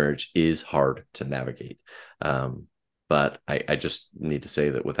mixed faith marriage is hard to navigate. But I just need to say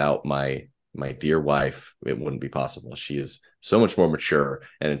that without my my dear wife, it wouldn't be possible. She is so much more mature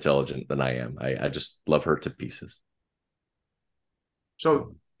and intelligent than I am. I just love her to pieces.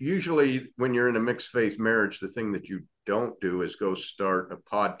 So usually when you're in a mixed faith marriage, the thing that you don't do is go start a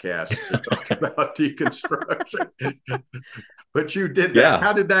podcast to talk about deconstruction. But you did that. Yeah.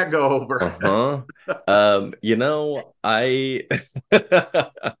 How did that go over? I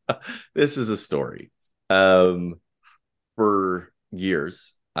this is a story. For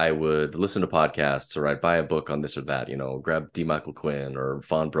years, I would listen to podcasts, or I'd buy a book on this or that, grab D. Michael Quinn or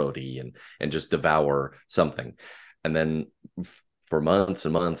Fawn Brody and just devour something. And then for months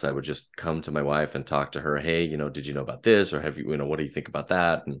and months, I would just come to my wife and talk to her. Hey, did you know about this? Or have you, what do you think about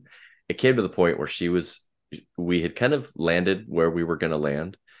that? And it came to the point where we had kind of landed where we were going to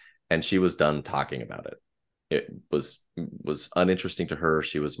land, and she was done talking about it. It was uninteresting to her.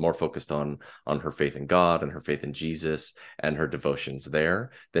 She was more focused on her faith in God and her faith in Jesus and her devotions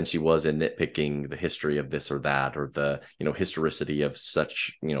there than she was in nitpicking the history of this or that, or the, historicity of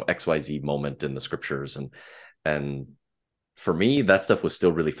such, XYZ moment in the scriptures. And for me, that stuff was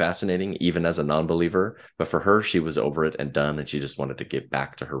still really fascinating, even as a non-believer. But for her, she was over it and done, and she just wanted to get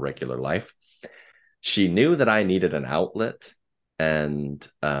back to her regular life. She knew that I needed an outlet. And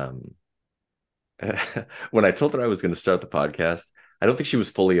when I told her I was going to start the podcast, I don't think she was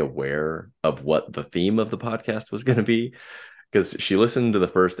fully aware of what the theme of the podcast was going to be, because she listened to the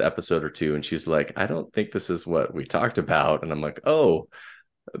first episode or two and she's like, I don't think this is what we talked about. And I'm like, oh,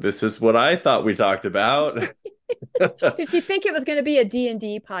 this is what I thought we talked about. Did she think it was going to be a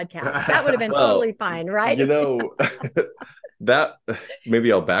D&D podcast? That would have been totally fine, right? That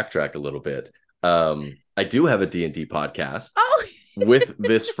maybe I'll backtrack a little bit. I do have a D&D podcast with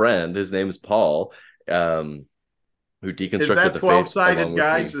this friend. His name is Paul, who deconstructed the faith. Is that 12-sided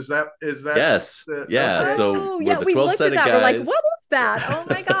guys? Is that? Yes. Yeah. Okay. So we looked at that. Guys. We're like, what is that? Oh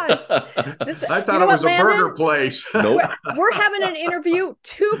my gosh. I thought it was a burger place. Nope. We're having an interview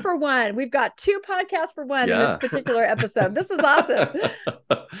 2 for 1. We've got 2 podcasts for 1 in this particular episode. This is awesome.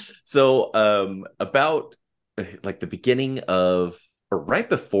 So about like the beginning of, or right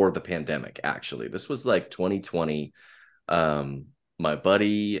before the pandemic, actually, this was like 2020. My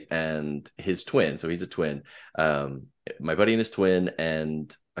buddy and his twin, so he's a twin, my buddy and his twin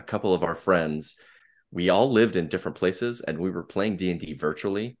and a couple of our friends, we all lived in different places, and we were playing D&D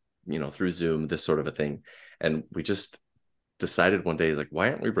virtually, through Zoom, this sort of a thing. And we just decided one day, like, why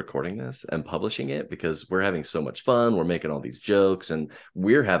aren't we recording this and publishing it? Because we're having so much fun. We're making all these jokes and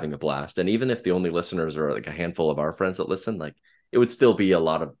we're having a blast. And even if the only listeners are like a handful of our friends that listen, like, it would still be a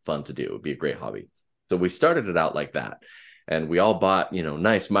lot of fun to do. It would be a great hobby. So we started it out like that. And we all bought,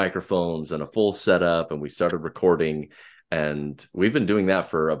 nice microphones and a full setup, and we started recording. And we've been doing that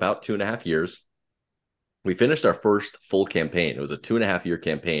for about 2.5 years. We finished our first full campaign. It was a 2.5-year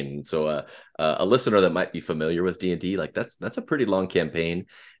campaign. And so a listener that might be familiar with D&D, like that's a pretty long campaign.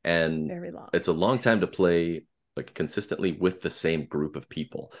 And very long. It's a long time to play like consistently with the same group of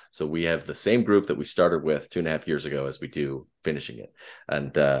people. So we have the same group that we started with 2.5 years ago as we do finishing it.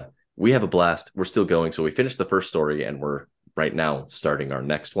 And we have a blast. We're still going. So we finished the first story, and we're right now starting our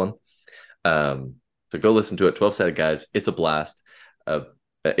next one. So go listen to it. 12-sided guys. It's a blast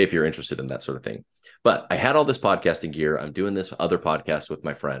if you're interested in that sort of thing. But I had all this podcasting gear. I'm doing this other podcast with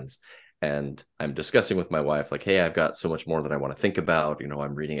my friends, and I'm discussing with my wife, like, hey, I've got so much more that I want to think about.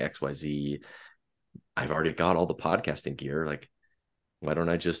 I'm reading XYZ. I've already got all the podcasting gear. Like, why don't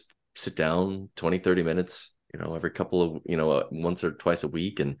I just sit down 20, 30 minutes, every couple of, once or twice a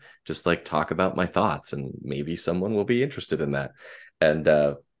week, and just like talk about my thoughts, and maybe someone will be interested in that. And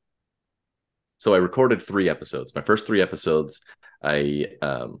so I recorded 3 episodes. My first 3 episodes, I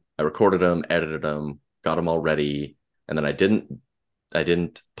recorded them, edited them, got them all ready, and then I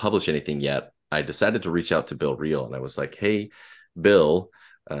didn't publish anything yet. I decided to reach out to Bill Reel, and I was like, hey, Bill,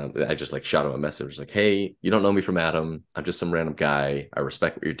 I just like shot him a message like, hey, you don't know me from Adam. I'm just some random guy. I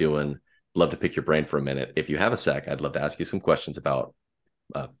respect what you're doing. Love to pick your brain for a minute. If you have a sec, I'd love to ask you some questions about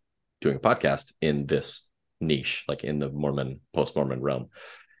doing a podcast in this niche, like in the post-Mormon realm.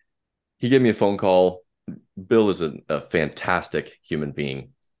 He gave me a phone call. Bill is a fantastic human being.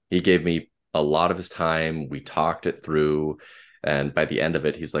 He gave me a lot of his time. We talked it through. And by the end of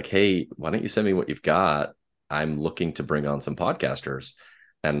it, he's like, hey, why don't you send me what you've got? I'm looking to bring on some podcasters.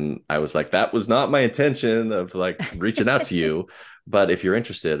 And I was like, that was not my intention of like reaching out to you. But if you're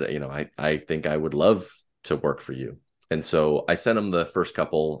interested, I think I would love to work for you. And so I sent him the first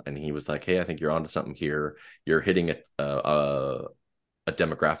couple, and he was like, hey, I think you're onto something here. You're hitting a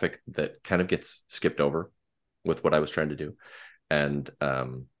demographic that kind of gets skipped over with what I was trying to do. And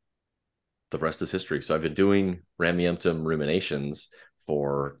the rest is history. So I've been doing Rameumptom Ruminations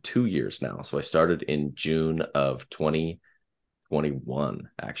for 2 years now. So I started in June of 2021,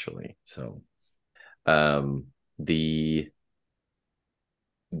 actually. So the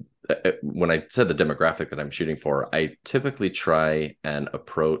when I said the demographic that I'm shooting for, I typically try and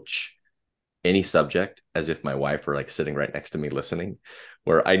approach any subject as if my wife were like sitting right next to me listening,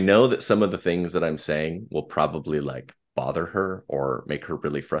 where I know that some of the things that I'm saying will probably like bother her or make her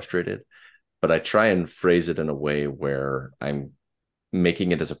really frustrated, but I try and phrase it in a way where I'm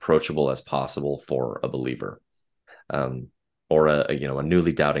making it as approachable as possible for a believer, or a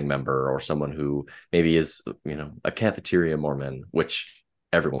newly doubting member, or someone who maybe is a cafeteria Mormon, which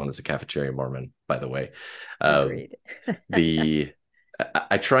everyone is a cafeteria Mormon, by the way. Agreed.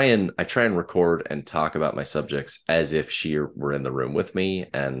 I try and record and talk about my subjects as if she were in the room with me,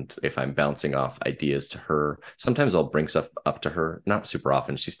 and if I'm bouncing off ideas to her, sometimes I'll bring stuff up to her. Not super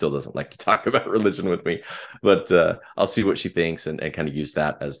often. She still doesn't like to talk about religion with me, but I'll see what she thinks and kind of use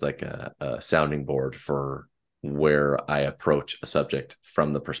that as like a sounding board for where I approach a subject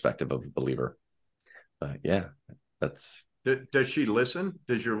from the perspective of a believer. Yeah, that's. Does she listen?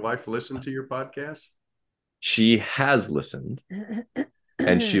 Does your wife listen to your podcast? She has listened,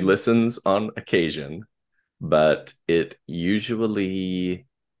 and she listens on occasion, but it usually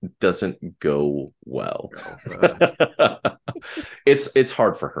doesn't go well. It's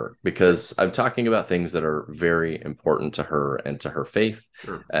hard for her because I'm talking about things that are very important to her and to her faith.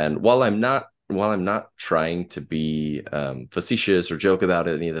 Sure. And while I'm not trying to be facetious or joke about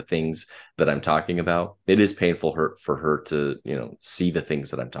any of the things that I'm talking about, it is painful for her to see the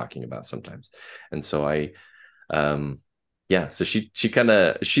things that I'm talking about sometimes. And so so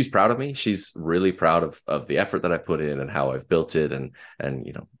she's proud of me. She's really proud of the effort that I put in and how I've built it and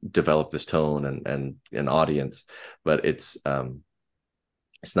developed this tone and an audience, but it's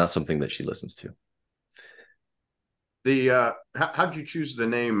not something that she listens to. How'd you choose the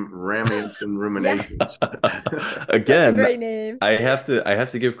name Rameumptom Ruminations? Again, such a great name. I have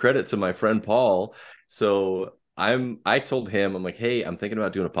to give credit to my friend Paul. So I told him, I'm like, hey, I'm thinking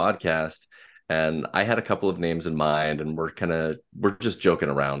about doing a podcast, and I had a couple of names in mind, and we're just joking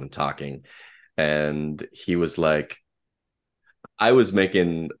around and talking, and he was like, I was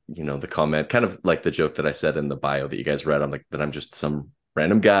making the comment, kind of like the joke that I said in the bio that you guys read. I'm like, that I'm just some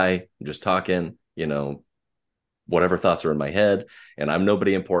random guy, I'm just talking, whatever thoughts are in my head, and I'm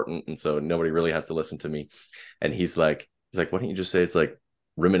nobody important, and so nobody really has to listen to me. And he's like, why don't you just say it's like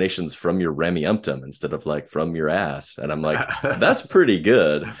ruminations from your Rameumptom instead of like from your ass? And I'm like, that's pretty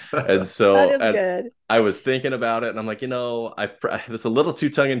good. And so that is good. I was thinking about it, and I'm like, it's a little too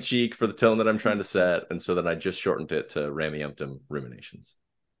tongue-in-cheek for the tone that I'm trying to set, and so then I just shortened it to Rameumptom Ruminations.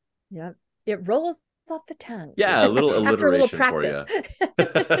 Yeah, it rolls off the tongue. Yeah, a little alliteration after a little practice.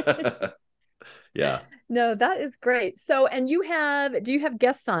 For you. Yeah. No, that is great. So, and do you have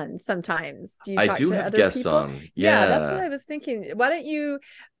guests on sometimes? Do you talk to have other guests people? on. Yeah, that's what I was thinking. Why don't you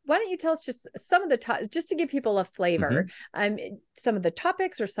tell us just some of the just to give people a flavor, some of the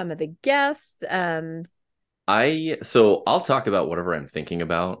topics or some of the guests? So I'll talk about whatever I'm thinking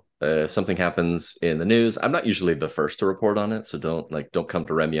about. Something happens in the news, I'm not usually the first to report on it. So don't come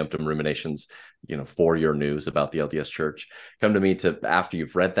to Rameumptom Ruminations, for your news about the LDS Church. Come to me after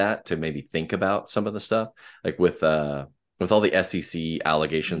you've read that to maybe think about some of the stuff, like with all the SEC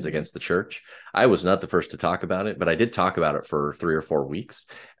allegations against the church. I was not the first to talk about it, but I did talk about it for 3 or 4 weeks.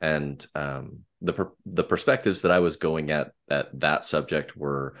 And the perspectives that I was going at that subject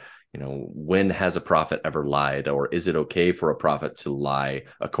were, when has a prophet ever lied, or is it okay for a prophet to lie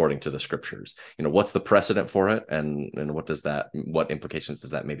according to the scriptures? What's the precedent for it, and what implications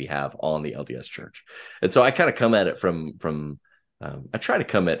does that maybe have on the LDS Church? And so I kind of come at it from I try to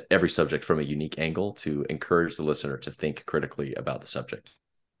come at every subject from a unique angle to encourage the listener to think critically about the subject.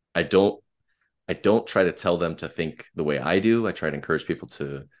 I don't try to tell them to think the way I do. I try to encourage people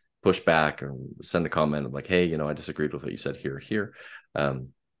to push back or send a comment of like, hey, I disagreed with what you said here.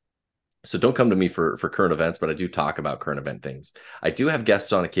 So don't come to me for current events, but I do talk about current event things. I do have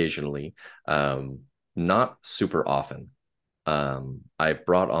guests on occasionally, not super often. I've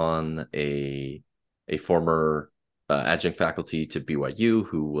brought on a former adjunct faculty to BYU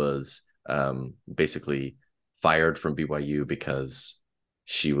who was basically fired from BYU because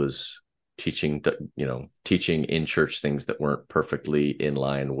she was teaching in church things that weren't perfectly in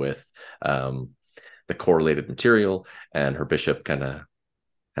line with the correlated material, and her bishop kind of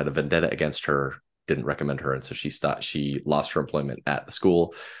had a vendetta against her, didn't recommend her, and so she lost her employment at the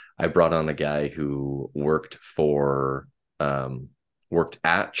school. I brought on a guy who worked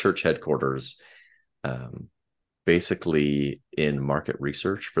at church headquarters basically in market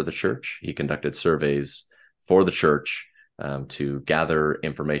research for the church. He conducted surveys for the church to gather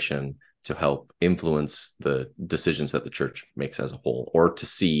information to help influence the decisions that the church makes as a whole, or to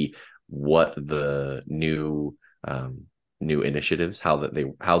see what the new initiatives, how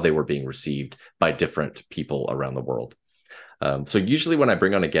they were being received by different people around the world. So usually when I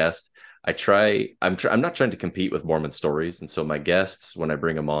bring on a guest, I'm not trying to compete with Mormon stories. And so my guests, when I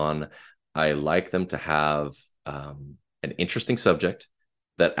bring them on, I like them to have an interesting subject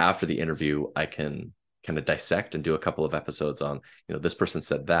that after the interview, I can kind of dissect and do a couple of episodes on, this person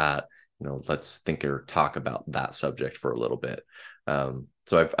said that, let's think or talk about that subject for a little bit.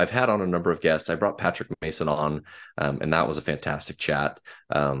 So I've had on a number of guests. I brought Patrick Mason on, and that was a fantastic chat.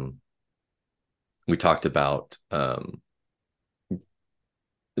 We talked about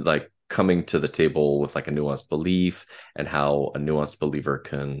like coming to the table with like a nuanced belief, and how a nuanced believer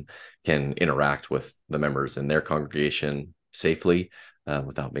can interact with the members in their congregation safely,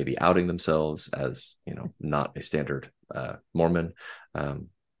 without maybe outing themselves as, not a standard Mormon.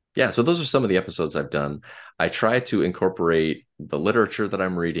 So those are some of the episodes I've done. I try to incorporate the literature that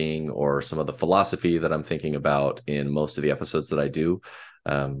I'm reading or some of the philosophy that I'm thinking about in most of the episodes that I do,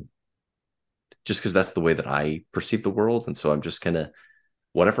 just because that's the way that I perceive the world. And so I'm just kind of,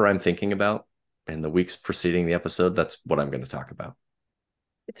 whatever I'm thinking about in the weeks preceding the episode, that's what I'm going to talk about.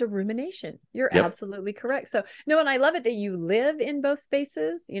 It's a rumination. You're absolutely correct. So, no, and I love it that you live in both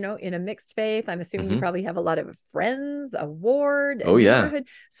spaces, in a mixed faith. I'm assuming you probably have a lot of friends, a ward, a neighborhood.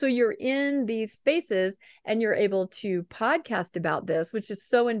 So you're in these spaces and you're able to podcast about this, which is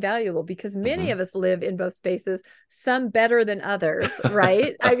so invaluable because many of us live in both spaces, some better than others,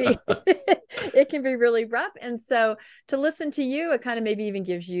 right? I mean, it can be really rough. And so to listen to you, it kind of maybe even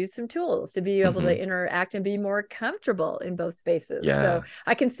gives you some tools to be able to interact and be more comfortable in both spaces. So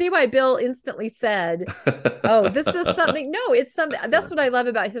I can see why Bill instantly said, oh, this is something. No, it's something. That's what I love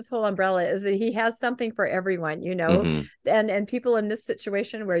about his whole umbrella, is that he has something for everyone, and people in this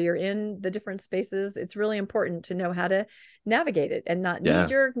situation where you're in the different spaces, it's really important to know how to navigate it and not knee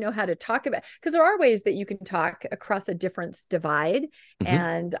jerk, know how to talk about, because there are ways that you can talk across a difference divide.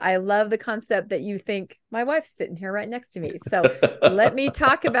 And I love the concept that you think my wife's sitting here right next to me. So let me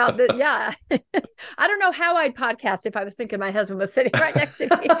talk about that. Yeah. I don't know how I'd podcast if I was thinking my husband was sitting right next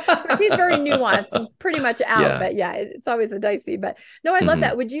to me, because he's very nuanced and pretty much out, but it's always a dicey, but no, I love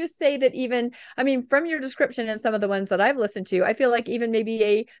that. Would you say that even, I mean, from your description and some of the ones that I've listened to, I feel like even maybe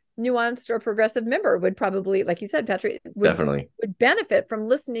a nuanced or progressive member would probably, like you said, Patrick, would benefit from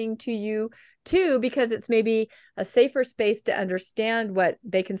listening to you too, because it's maybe a safer space to understand what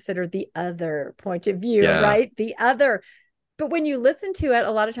they consider the other point of view, right? The other. But when you listen to it,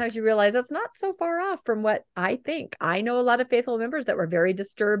 a lot of times you realize that's not so far off from what I think. I know a lot of faithful members that were very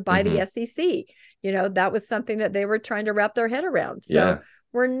disturbed by the SEC. That was something that they were trying to wrap their head around. So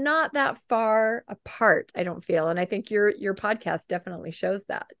we're not that far apart, I don't feel. And I think your podcast definitely shows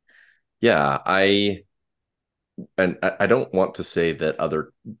that. Yeah, I don't want to say that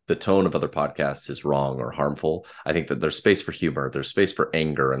the tone of other podcasts is wrong or harmful. I think that there's space for humor, there's space for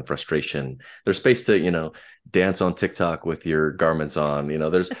anger and frustration, there's space to dance on TikTok with your garments on.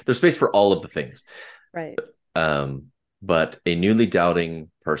 There's space for all of the things, right? But a newly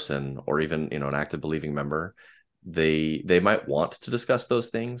doubting person, or even an active believing member, they might want to discuss those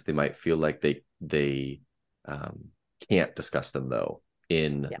things. They might feel like they can't discuss them though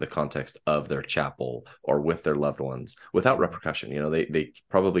in the context of their chapel or with their loved ones without repercussion. They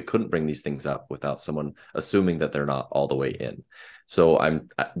probably couldn't bring these things up without someone assuming that they're not all the way in. So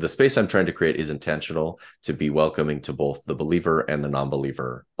the space I'm trying to create is intentional to be welcoming to both the believer and the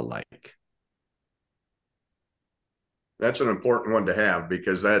non-believer alike. That's an important one to have,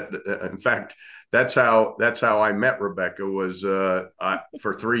 because in fact, that's how I met Rebecca. Was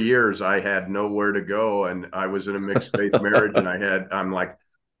for 3 years I had nowhere to go, and I was in a mixed faith marriage, and I'm like,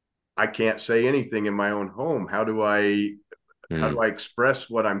 I can't say anything in my own home. How do I express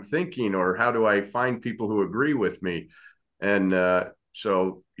what I'm thinking, or how do I find people who agree with me? And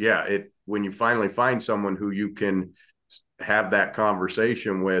when you finally find someone who you can have that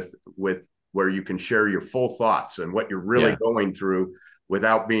conversation with where you can share your full thoughts and what you're really going through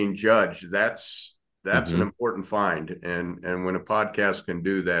without being judged, that's an important find. And when a podcast can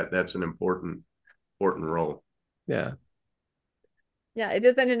do that, that's an important role. Yeah. Yeah, it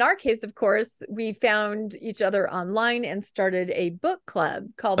is. And in our case, of course, we found each other online and started a book club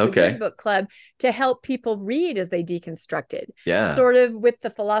called the Good Book Club to help people read as they deconstructed. Yeah. Sort of with the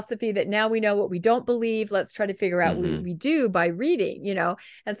philosophy that now we know what we don't believe. Let's try to figure out what we do by reading,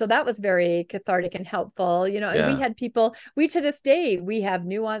 And so that was very cathartic and helpful, And we had people, to this day, we have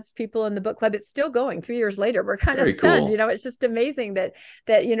nuanced people in the book club. It's still going 3 years later. We're kind of stunned, cool. It's just amazing that,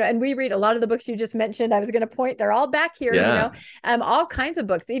 and we read a lot of the books you just mentioned. I was going to point, they're all back here, all kinds of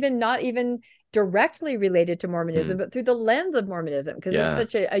books, not even directly related to Mormonism, but through the lens of Mormonism, because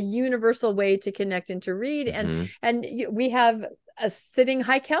it's such a universal way to connect and to read. And we have a sitting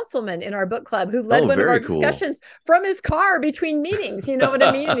high councilman in our book club who led one of our discussions from his car between meetings. You know what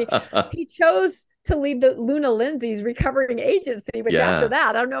I mean? He chose to lead the Luna Lindsay's Recovering Agency, which after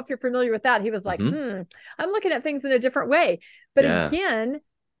that, I don't know if you're familiar with that. He was like, I'm looking at things in a different way. But again,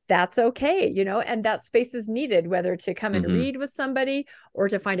 that's okay, and that space is needed, whether to come and read with somebody or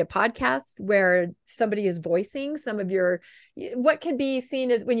to find a podcast where somebody is voicing some of what can be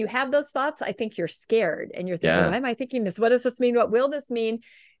seen as when you have those thoughts. I think you're scared and you're thinking, why am I thinking this? What does this mean? What will this mean?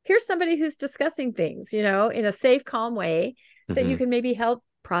 Here's somebody who's discussing things, in a safe, calm way that you can maybe help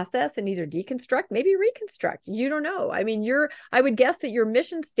process and either deconstruct, maybe reconstruct. You don't know. I mean, I would guess that your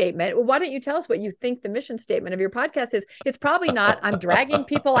mission statement, well, why don't you tell us what you think the mission statement of your podcast is? It's probably not, I'm dragging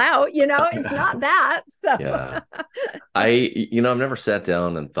people out, it's not that. So I've never sat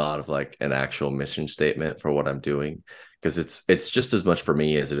down and thought of like an actual mission statement for what I'm doing, because it's just as much for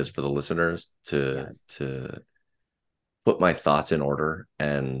me as it is for the listeners to put my thoughts in order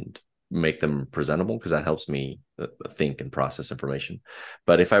and make them presentable, because that helps me think and process information.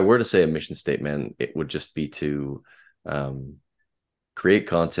 But if I were to say a mission statement, it would just be to create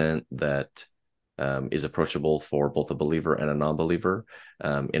content that is approachable for both a believer and a non-believer,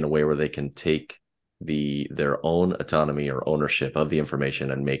 in a way where they can take their own autonomy or ownership of the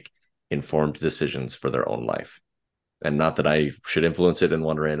information and make informed decisions for their own life. And not that I should influence it in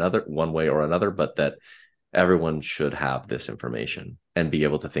one way or another, but that everyone should have this information and be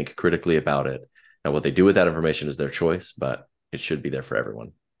able to think critically about it. Now, what they do with that information is their choice, but it should be there for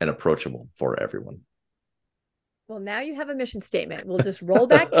everyone and approachable for everyone. Well, now you have a mission statement. We'll just roll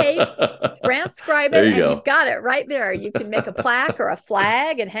back tape, transcribe it, and you've got it right there. You can make a plaque or a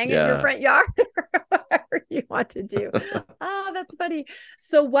flag and hang it in your front yard or whatever you want to do. Oh, that's funny.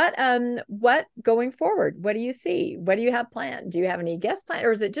 So what going forward? What do you see? What do you have planned? Do you have any guest plan?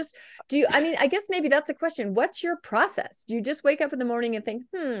 Or is it just, I guess maybe that's a question. What's your process? Do you just wake up in the morning and think,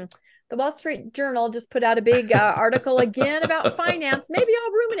 the Wall Street Journal just put out a big article again about finance. Maybe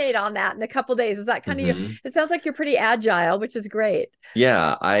I'll ruminate on that in a couple of days. Is that kind of you? It sounds like you're pretty agile, which is great.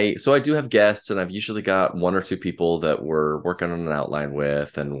 Yeah, I do have guests, and I've usually got one or two people that we're working on an outline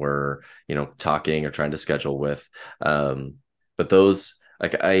with, and we're talking or trying to schedule with. But those,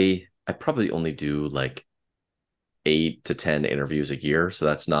 like, I probably only do like 8 to 10 interviews a year, so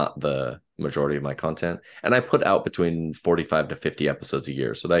that's not the majority of my content. And I put out between 45 to 50 episodes a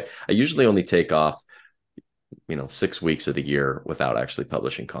year, so I usually only take off 6 weeks of the year without actually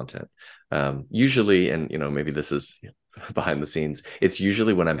publishing content. Usually, and maybe this is behind the scenes, it's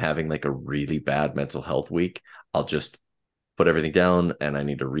usually when I'm having like a really bad mental health week, I'll just put everything down and I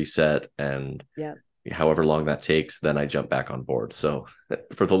need to reset, and however long that takes, then I jump back on board. So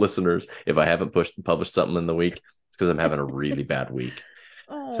for the listeners, if I haven't published something in the week, it's because I'm having a really bad week.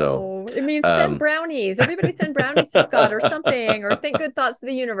 Oh, so it means send brownies. Everybody send brownies to Scott or something, or think good thoughts to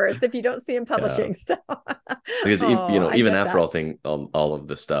the universe if you don't see him publishing. So because even after all of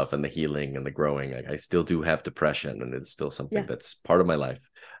the stuff and the healing and the growing, I still do have depression, and it's still something that's part of my life.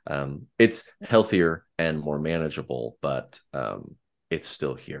 It's healthier and more manageable, but it's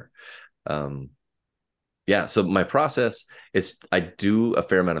still here. So my process is I do a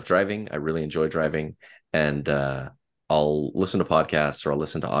fair amount of driving. I really enjoy driving, and I'll listen to podcasts or I'll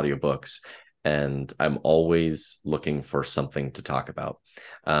listen to audiobooks, and I'm always looking for something to talk about.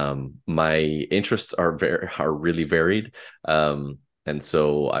 My interests are really varied. And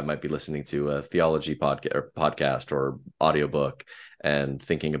so I might be listening to a theology podcast or audiobook and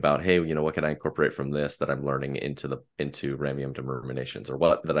thinking about, hey, what can I incorporate from this that I'm learning into Rameumptom Ruminations, or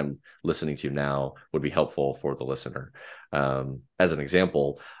what that I'm listening to now would be helpful for the listener. As an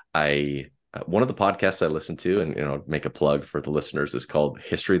example, one of the podcasts I listen to, and make a plug for the listeners, is called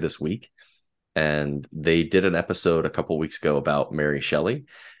History This Week. And they did an episode a couple weeks ago about Mary Shelley,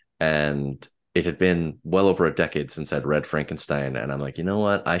 and it had been well over a decade since I'd read Frankenstein. And I'm like, you know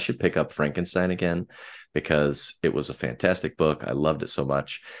what? I should pick up Frankenstein again, because it was a fantastic book. I loved it so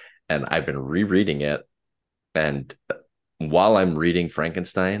much. And I've been rereading it. And while I'm reading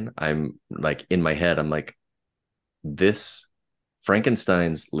Frankenstein, I'm like, in my head, I'm like, this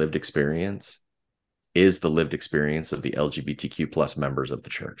Frankenstein's lived experience is the lived experience of the LGBTQ plus members of the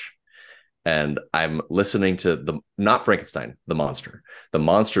church. And I'm listening to not Frankenstein, the monster. The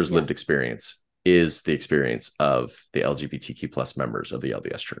monster's lived experience is the experience of the LGBTQ plus members of the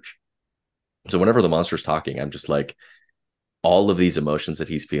LDS church. So whenever the monster's talking, I'm just like, all of these emotions that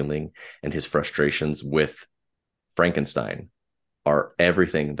he's feeling and his frustrations with Frankenstein are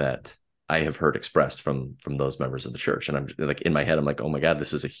everything that I have heard expressed from those members of the church. And I'm like, in my head, I'm like, oh my God,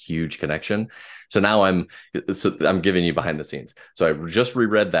 this is a huge connection. So now I'm giving you behind the scenes. So I just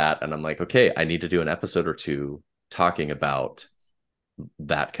reread that and I'm like, okay, I need to do an episode or two talking about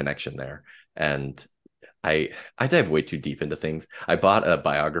that connection there. And I dive way too deep into things. I bought a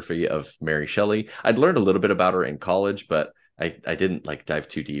biography of Mary Shelley. I'd learned a little bit about her in college, but I didn't like dive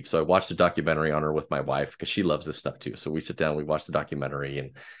too deep. So I watched a documentary on her with my wife because she loves this stuff too. So we sit down, we watch the documentary,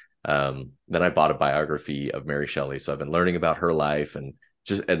 and then I bought a biography of Mary Shelley. So I've been learning about her life and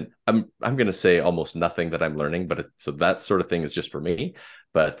I'm going to say almost nothing that I'm learning, but so that sort of thing is just for me.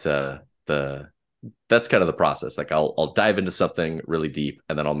 But that's kind of the process. Like I'll dive into something really deep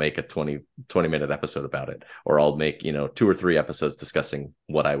and then I'll make a 20-minute episode about it, or I'll make 2 or 3 episodes discussing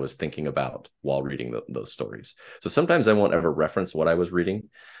what I was thinking about while reading those stories. So sometimes I won't ever reference what I was reading,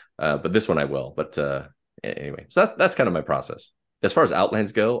 but this one I will. But anyway, so that's kind of my process. As far as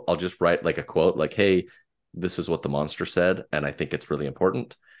outlines go, I'll just write like a quote, like, hey, this is what the monster said, and I think it's really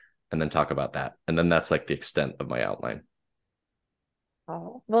important, and then talk about that. And then that's like the extent of my outline.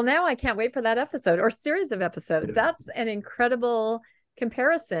 Oh, well, now I can't wait for that episode or series of episodes. Yeah. That's an incredible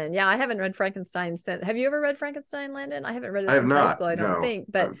comparison. Yeah, I haven't read Frankenstein since. Have you ever read Frankenstein, Landon? I haven't read it since high school, I don't think.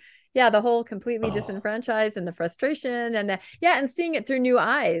 But yeah, the whole completely disenfranchised and the frustration and and seeing it through new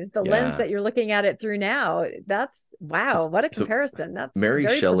eyes, the lens that you're looking at it through now. That's wow, what a comparison. That's very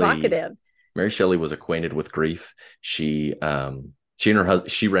provocative. Mary Shelley was acquainted with grief. She and her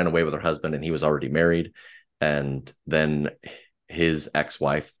husband, she ran away with her husband and he was already married. And then his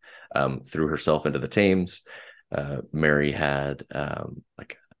ex-wife threw herself into the Thames. Mary had her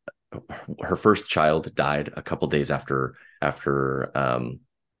first child died a couple days after I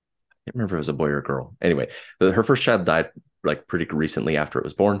can't remember if it was a boy or a girl. Anyway, her first child died like pretty recently after it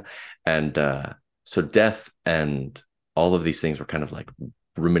was born. And so death and all of these things were kind of like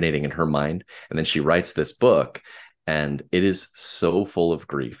ruminating in her mind. And then she writes this book and it is so full of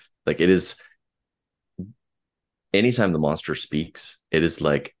grief. Like it is, anytime the monster speaks, it is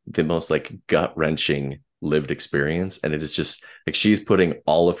like the most like gut-wrenching lived experience. And it is just like she's putting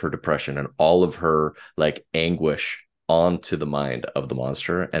all of her depression and all of her like anguish onto the mind of the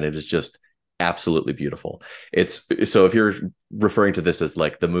monster. And it is just absolutely beautiful. It's so if you're referring to this as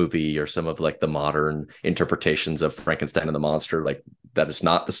like the movie or some of like the modern interpretations of Frankenstein and the monster, like that is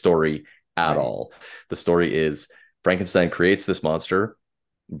not the story at all. The story is Frankenstein creates this monster,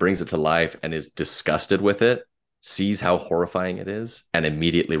 brings it to life and is disgusted with it, sees how horrifying it is and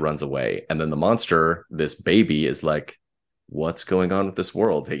immediately runs away. And then the monster, this baby, is like, what's going on with this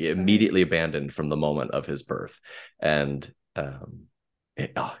world? He immediately abandoned from the moment of his birth. And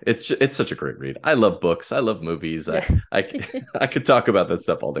it's such a great read. I love books. I love movies. I could talk about that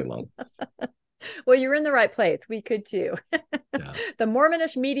stuff all day long. Well, you're in the right place. We could too. Yeah. The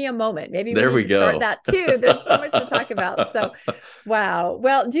Mormonish media moment. Maybe we need to start that too. There's so much to talk about. So, wow.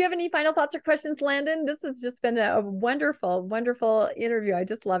 Well, do you have any final thoughts or questions, Landon? This has just been a wonderful, wonderful interview. I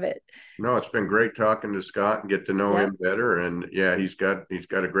just love it. No, it's been great talking to Scott and get to know him better. And yeah, he's got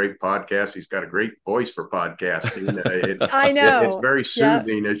a great podcast. He's got a great voice for podcasting. I know. It's very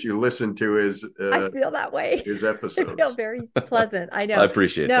soothing as you listen to his. I feel that way. His episodes. I feel very pleasant. I know. I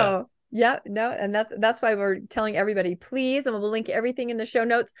appreciate that. Yeah, no, and that's why we're telling everybody, please, and we'll link everything in the show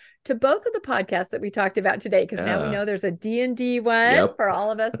notes to both of the podcasts that we talked about today, because now we know there's a D&D one for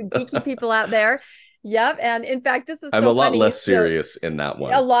all of us geeky people out there. Yep. And in fact, this is I'm a lot less serious in that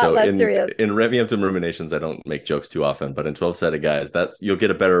one. A lot less serious. In Rameumptom Ruminations, I don't make jokes too often, but in 12-Sided Guys, you'll get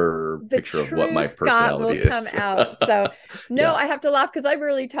a better picture of what my personality is. Scott will come out. So I have to laugh because I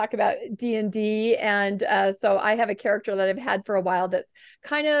really talk about D&D. And so I have a character that I've had for a while that's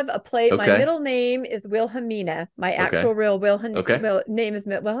kind of a play. Okay. My middle name is Wilhelmina. My actual real name is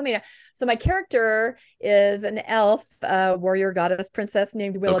Wilhelmina. So my character is an elf, warrior goddess princess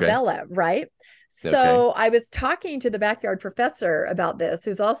named Willabella, right? So I was talking to the backyard professor about this,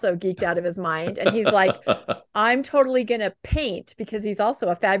 who's also geeked out of his mind. And he's like, I'm totally going to paint, because he's also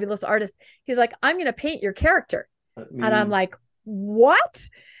a fabulous artist. He's like, I'm going to paint your character. And I'm like, what?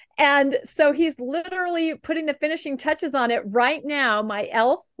 And so he's literally putting the finishing touches on it right now, my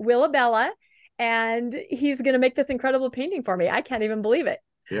elf, Willabella. And he's going to make this incredible painting for me. I can't even believe it.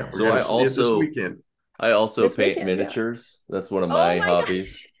 Yeah. So I also, this weekend. I also paint weekend, miniatures. Yeah. That's one of my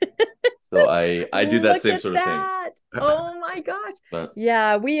hobbies. So I do that same sort of thing. Oh my gosh. But,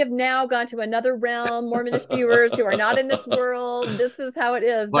 yeah, we have now gone to another realm. Mormonish viewers who are not in this world, this is how it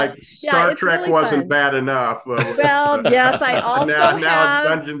is. Like but, Star Trek really wasn't bad enough. Well, yes, I also now it's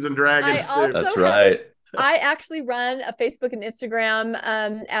Dungeons and Dragons. That's right. I actually run a Facebook and Instagram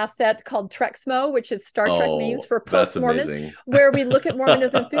asset called Trexmo, which is Star Trek memes for post-Mormons, where we look at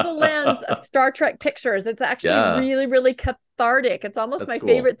Mormonism through the lens of Star Trek pictures. It's actually really, really cathartic. It's almost my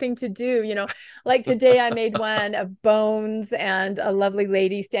favorite thing to do. You know, like today I made one of bones and a lovely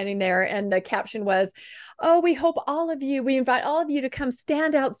lady standing there, and the caption was, "Oh, we invite all of you to come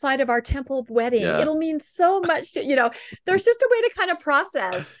stand outside of our temple wedding. Yeah. It'll mean so much to, there's just a way to kind of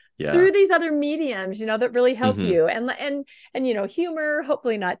process through these other mediums, that really help you. And humor,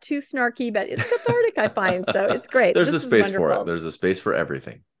 hopefully not too snarky, but it's cathartic, I find. So it's great. There's a space for it. There's a space for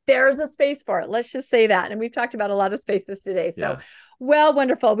everything. There's a space for it. Let's just say that. And we've talked about a lot of spaces today. So well,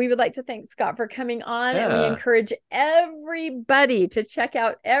 wonderful. We would like to thank Scott for coming on, and we encourage everybody to check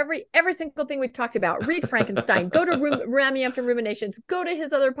out every single thing we've talked about. Read Frankenstein, go to Rameumptom Ruminations, go to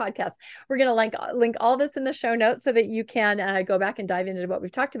his other podcasts. We're going to link all this in the show notes so that you can go back and dive into what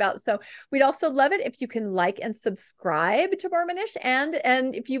we've talked about. So we'd also love it if you can like and subscribe to Mormonish. And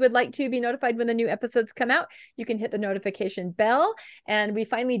if you would like to be notified when the new episodes come out, you can hit the notification bell. And we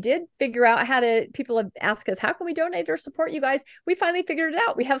finally did figure out people have asked us, how can we donate or support you guys? We finally figured it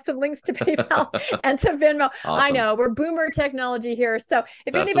out. We have some links to PayPal and to Venmo. Awesome. I know we're boomer technology here. So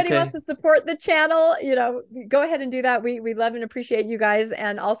if anybody wants to support the channel, go ahead and do that. We love and appreciate you guys.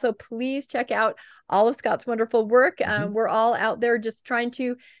 And also please check out all of Scott's wonderful work. We're all out there just trying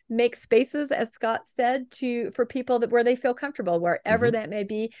to make spaces, as Scott said, for people where they feel comfortable, wherever that may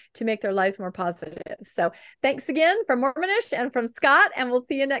be, to make their lives more positive. So thanks again from Mormonish and from Scott, and we'll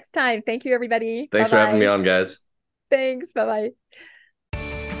see you next time. Thank you, everybody. Thanks for having me on, guys. Thanks. Bye-bye.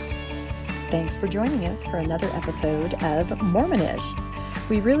 Thanks for joining us for another episode of Mormonish.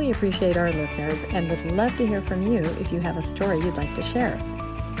 We really appreciate our listeners and would love to hear from you if you have a story you'd like to share.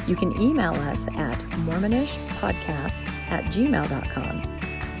 You can email us at mormonishpodcast@gmail.com.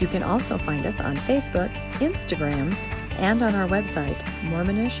 You can also find us on Facebook, Instagram, and on our website,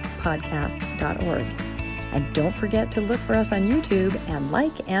 mormonishpodcast.org. And don't forget to look for us on YouTube and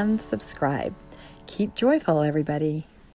like and subscribe. Keep joyful, everybody.